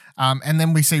 And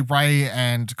then we see Rey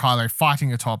and Kylo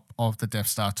fighting atop of the Death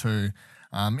Star 2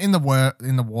 in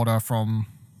the water from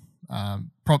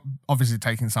obviously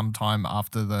taking some time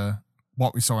after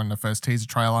what we saw in the first teaser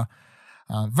trailer.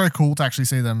 Very cool to actually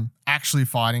see them actually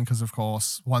fighting because, of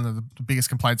course, one of the biggest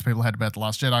complaints people had about The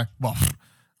Last Jedi, well,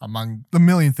 among the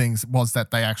million things, was that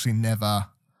they actually never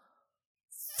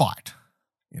fight,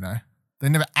 They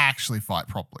never actually fight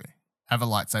properly. Have a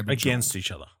lightsaber against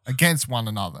each other. Against one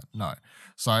another, no.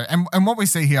 So, and what we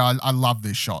see here, I love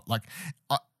this shot. Like,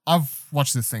 I've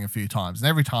watched this thing a few times, and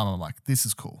every time I'm like, this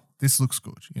is cool. This looks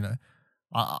good,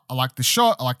 I like the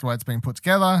shot. I like the way it's being put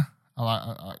together.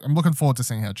 I'm looking forward to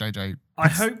seeing how JJ... I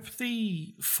hope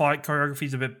the fight choreography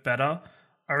is a bit better.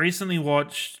 I recently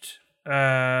watched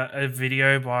a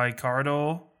video by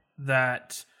Corridor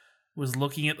that was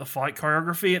looking at the fight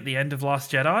choreography at the end of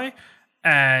Last Jedi,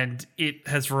 and it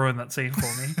has ruined that scene for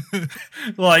me.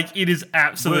 Like, it is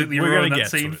absolutely ruined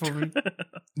that scene for me.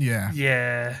 Yeah.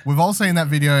 Yeah. We've all seen that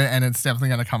video, and it's definitely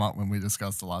going to come up when we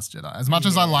discuss The Last Jedi. As much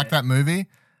as I like that movie,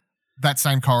 that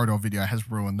same Corridor video has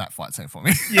ruined that fight scene for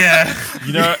me. Yeah.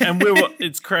 And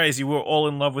it's crazy. We were all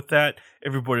in love with that.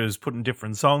 Everybody was putting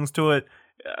different songs to it.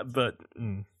 But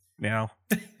now.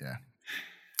 Yeah.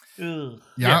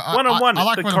 One-on-one, I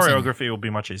like the what I'm seeing. choreography will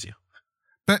be much easier.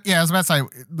 But yeah, I was about to say,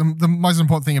 the most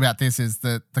important thing about this is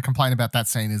that the complaint about that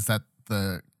scene is that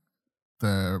the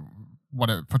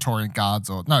Praetorian guards,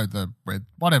 or no, the red,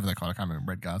 whatever they call it, I can't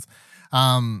remember, red guards,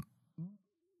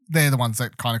 they're the ones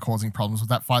that kind of causing problems with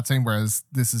that fight scene, whereas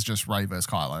this is just Rey versus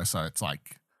Kylo, so it's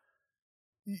like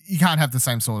you can't have the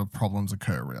same sort of problems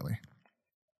occur, really.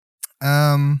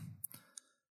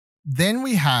 Then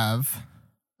we have,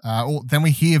 then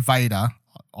we hear Vader,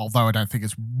 although I don't think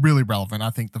it's really relevant. I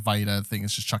think the Vader thing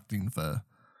is just chucked in for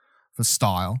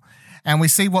style. And we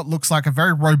see what looks like a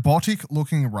very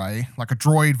robotic-looking Rey, like a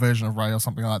droid version of Rey or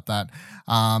something like that.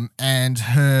 And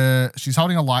she's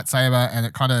holding a lightsaber, and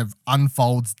it kind of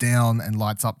unfolds down and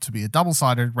lights up to be a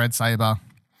double-sided red saber.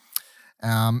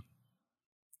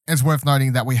 It's worth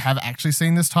noting that we have actually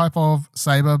seen this type of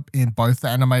saber in both the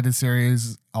animated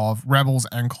series of Rebels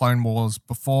and Clone Wars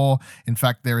before. In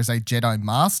fact, there is a Jedi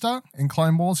Master in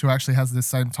Clone Wars who actually has this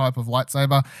same type of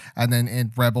lightsaber. And then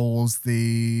in Rebels,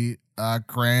 the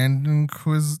Grand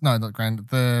Inquisitor, no, not Grand,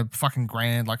 the fucking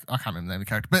Grand, like, I can't remember the name of the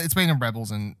character, but it's been in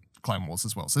Rebels and Clone Wars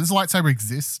as well. So this lightsaber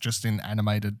exists just in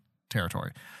animated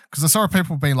territory. Because I saw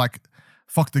people being like,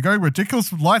 fuck, they're going ridiculous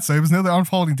with lightsabers, now they're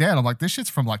unfolding down. I'm like, this shit's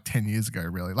from like 10 years ago,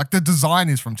 really. Like, the design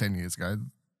is from 10 years ago,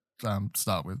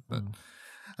 start with. But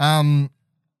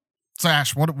so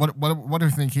Ash, what do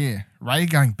you think here? Rey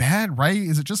going bad? Rey,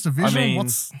 is it just a vision? I mean,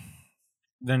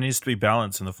 there needs to be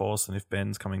balance in the Force, and if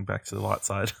Ben's coming back to the light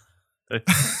side.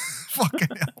 Fucking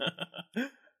hell.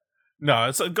 No,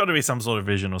 it's got to be some sort of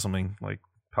vision or something, like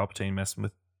Palpatine messing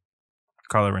with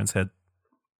Kylo Ren's head.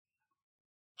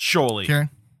 Surely. Kieran?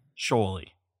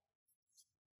 Surely.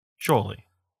 Surely.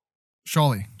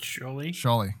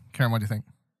 Karen, what do you think?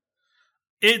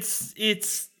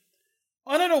 It's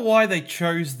I don't know why they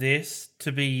chose this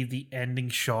to be the ending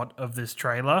shot of this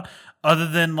trailer, other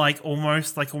than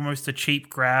almost a cheap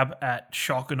grab at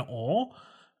shock and awe,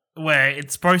 where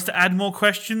it's supposed to add more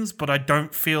questions, but I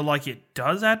don't feel like it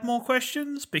does add more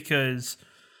questions, because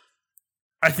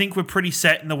I think we're pretty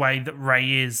set in the way that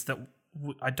Rey is, that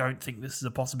I don't think this is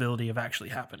a possibility of actually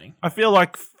happening. I feel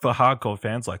like for hardcore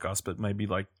fans like us, but maybe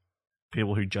like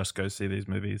people who just go see these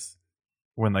movies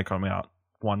when they come out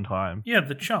one time. Yeah,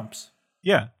 the chumps.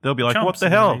 Yeah, they'll be like, what the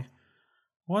hell?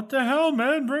 What the hell,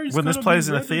 man? Rey's when this plays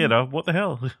in a theater, what the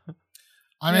hell?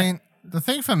 I mean, the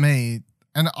thing for me,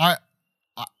 and a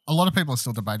lot of people are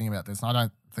still debating about this, and I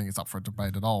don't think it's up for a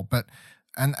debate at all, but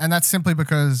and that's simply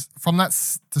because from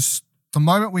the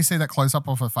moment we see that close-up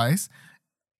of her face,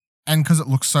 and because it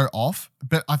looks so off,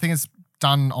 but I think it's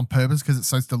done on purpose because it's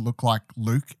supposed to look like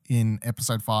Luke in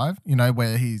episode 5,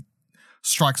 where he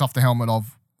strikes off the helmet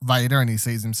of Vader and he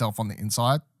sees himself on the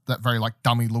inside, that very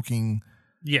dummy looking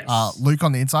Luke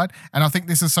on the inside. And I think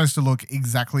this is supposed to look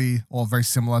exactly or very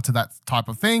similar to that type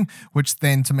of thing, which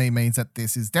then to me means that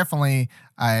this is definitely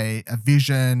a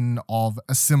vision of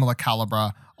a similar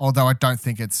caliber, although I don't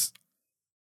think it's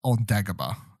on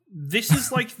Dagobah. This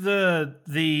is like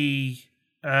the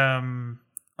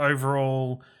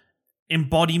overall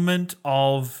embodiment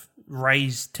of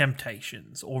Rey's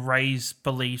temptations or Rey's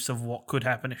beliefs of what could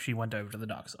happen if she went over to the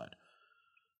dark side.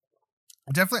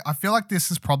 Definitely, I feel like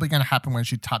this is probably going to happen when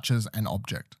she touches an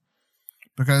object.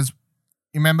 Because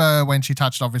you remember when she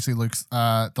touched, obviously, Luke's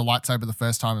the lightsaber the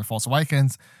first time in Force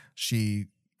Awakens, she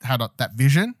had that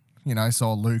vision,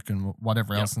 saw Luke and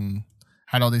whatever else and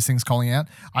had all these things calling out.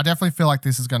 I definitely feel like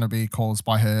this is going to be caused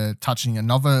by her touching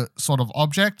another sort of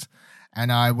object.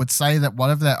 And I would say that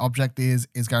whatever that object is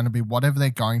going to be whatever they're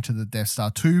going to the Death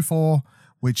Star 2 for,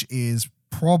 which is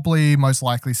probably most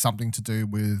likely something to do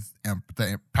with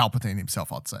the Palpatine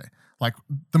himself, I'd say. Like,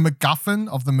 the MacGuffin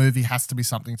of the movie has to be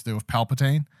something to do with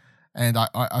Palpatine. And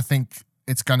I think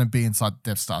it's going to be inside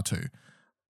Death Star 2.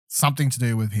 Something to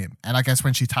do with him. And I guess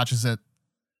when she touches it,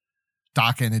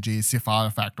 dark energy, Sith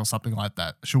artifact or something like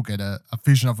that, she'll get a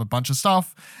vision of a bunch of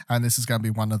stuff. And this is going to be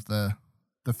one of the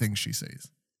things she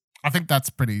sees. I think that's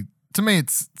pretty, to me,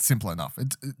 it's simple enough.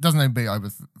 It doesn't even be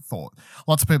overthought.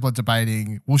 Lots of people are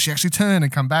debating, will she actually turn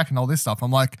and come back and all this stuff?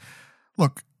 I'm like,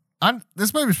 look,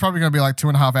 this movie's probably going to be like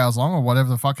 2.5 hours long or whatever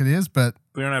the fuck it is, but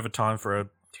We don't have a time for a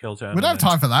heel turn. we don't have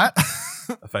time for that.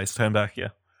 A face turn back, yeah.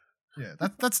 Yeah,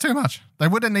 that's too much. They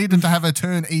would have needed to have her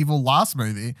turn evil last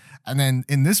movie and then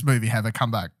in this movie have her come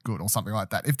back good or something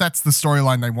like that. If that's the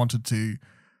storyline they wanted to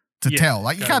tell.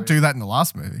 Like, you can't do that in the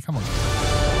last movie. Come on.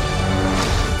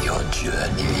 Your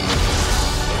journey.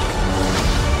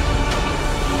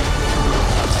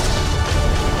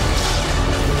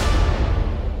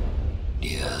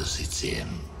 Nears its end.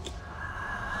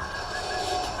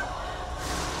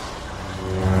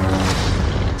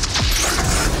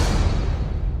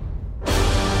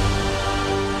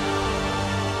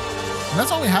 And that's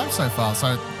all we have so far.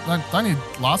 So the only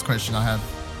last question I have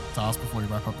to ask before we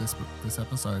wrap up this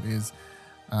episode is,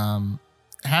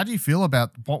 how do you feel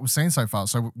about what we've seen so far?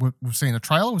 So we've seen a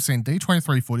trailer, we've seen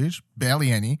D23 footage, barely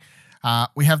any.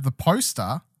 We have the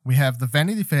poster, we have the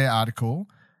Vanity Fair article.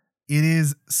 It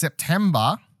is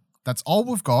September. That's all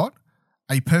we've got.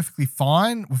 Are you perfectly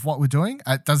fine with what we're doing?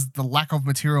 Does the lack of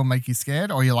material make you scared?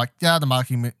 Or you're like, yeah, the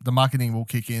marketing will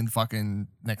kick in fucking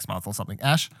next month or something?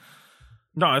 Ash?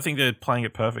 No, I think they're playing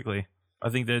it perfectly. I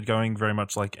think they're going very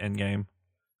much like Endgame,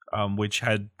 which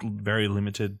had very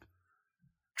limited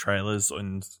trailers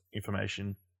and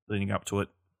information leading up to it,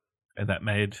 and that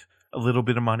made a little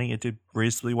bit of money. It did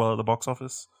reasonably well at the box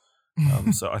office.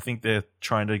 So I think they're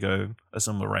trying to go a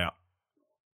similar route.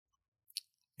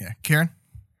 Yeah. Kieran?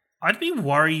 I'd be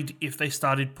worried if they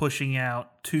started pushing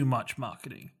out too much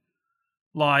marketing.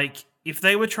 Like, if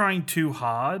they were trying too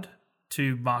hard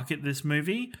to market this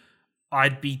movie,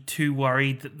 I'd be too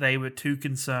worried that they were too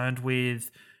concerned with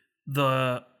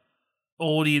the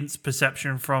audience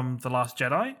perception from The Last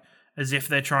Jedi, as if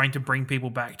they're trying to bring people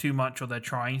back too much or they're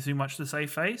trying too much to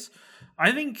save face.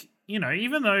 I think,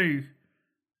 even though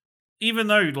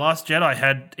Last Jedi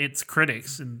had its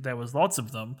critics and there was lots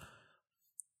of them,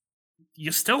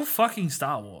 you're still fucking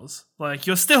Star Wars. Like,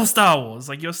 you're still Star Wars.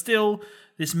 Like, you're still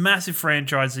this massive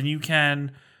franchise, and you're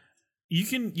gonna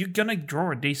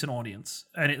draw a decent audience,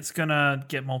 and it's gonna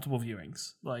get multiple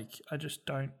viewings. Like, I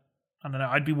don't know.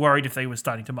 I'd be worried if they were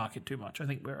starting to market too much. I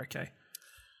think we're okay.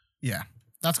 Yeah,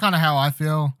 that's kind of how I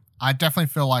feel. I definitely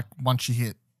feel like once you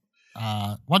hit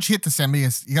December, you're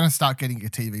going to start getting your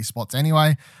TV spots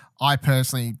anyway. I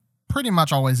personally pretty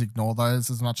much always ignore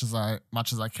those as much as I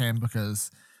can,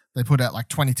 because they put out like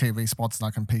 20 TV spots and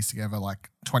I can piece together like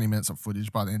 20 minutes of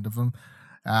footage by the end of them.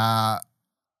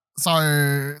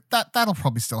 So that'll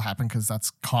probably still happen because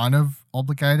that's kind of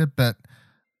obligated, but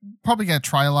probably get a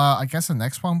trailer. I guess the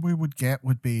next one we would get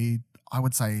would be, I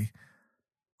would say,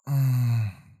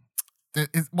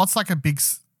 what's like a big,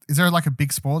 is there like a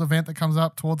big sport event that comes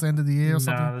up towards the end of the year or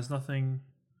something? No, there's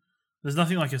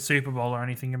nothing like a Super Bowl or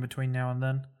anything in between now and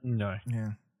then. No.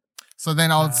 Yeah. So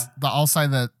then I'll say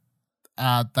that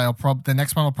the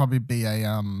next one will probably be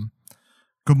a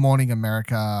Good Morning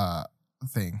America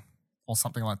thing or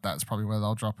something like that. Is probably where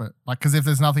they'll drop it. Like, because if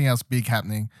there's nothing else big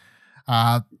happening,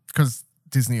 because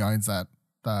Disney owns that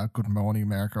Good Morning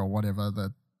America or whatever,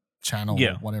 the channel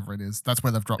or whatever it is. That's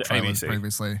where they've dropped trailers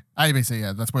previously. ABC,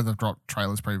 yeah, that's where they've dropped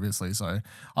trailers previously. So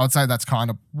I would say that's kind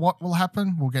of what will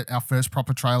happen. We'll get our first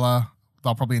proper trailer.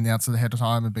 They'll probably announce it ahead of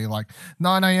time and be like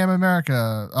 9 a.m.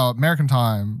 American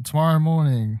time tomorrow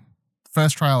morning.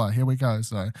 First trailer, here we go.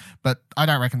 So, but I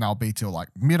don't reckon they'll be till like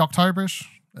mid-October-ish,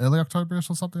 early October-ish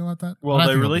or something like that. Well,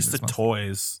 they released the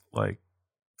toys like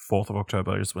 4th of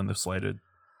October is when they're slated.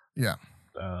 Yeah.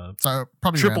 So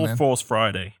probably Triple Force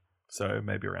Friday. So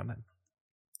maybe around then.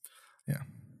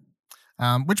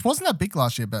 which wasn't that big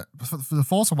last year, but for The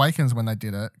Force Awakens when they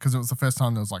did it, because it was the first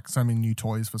time there was like so many new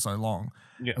toys for so long,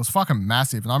 it was fucking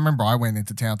massive. And I remember I went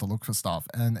into town to look for stuff,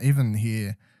 and even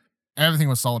here, everything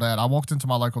was sold out. I walked into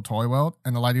my local toy world,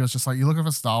 and the lady was just like, "You looking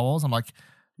for Star Wars?" I'm like,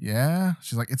 "Yeah."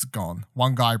 She's like, "It's gone."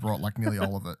 One guy brought like nearly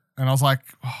all of it, and I was like,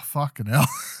 "Oh fucking hell."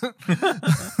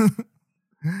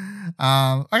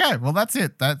 Okay, well that's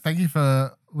it. Thank you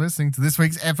for listening to this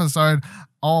week's episode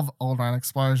of Old Man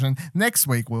Explosion. Next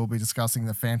week we'll be discussing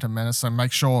The Phantom Menace, so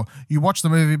make sure you watch the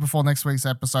movie before next week's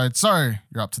episode so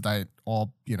you're up to date, or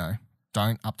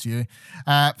don't, up to you.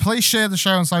 Please share the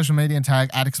show on social media and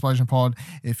tag @ExplosionPod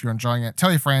if you're enjoying it.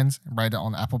 Tell your friends and rate it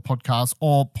on Apple Podcasts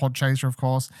or Podchaser, of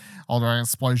course. Old Man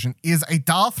Explosion is a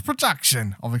Darth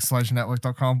production of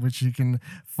ExplosionNetwork.com, which you can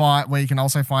find, where you can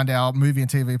also find our movie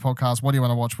and TV podcast, What Do You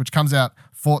Want to Watch, which comes out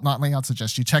fortnightly. I'd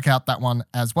suggest you check out that one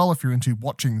as well if you're into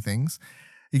watching things.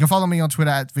 You can follow me on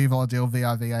Twitter @VivaLadil,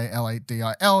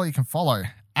 VIVALADIL. You can follow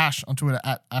Ash on Twitter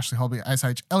 @Ashley Holby,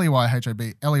 SHLEYHOBLEY.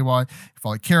 You can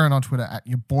follow Kieran on Twitter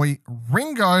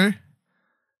 @YourBoyRingo.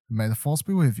 May the force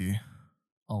be with you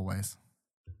always.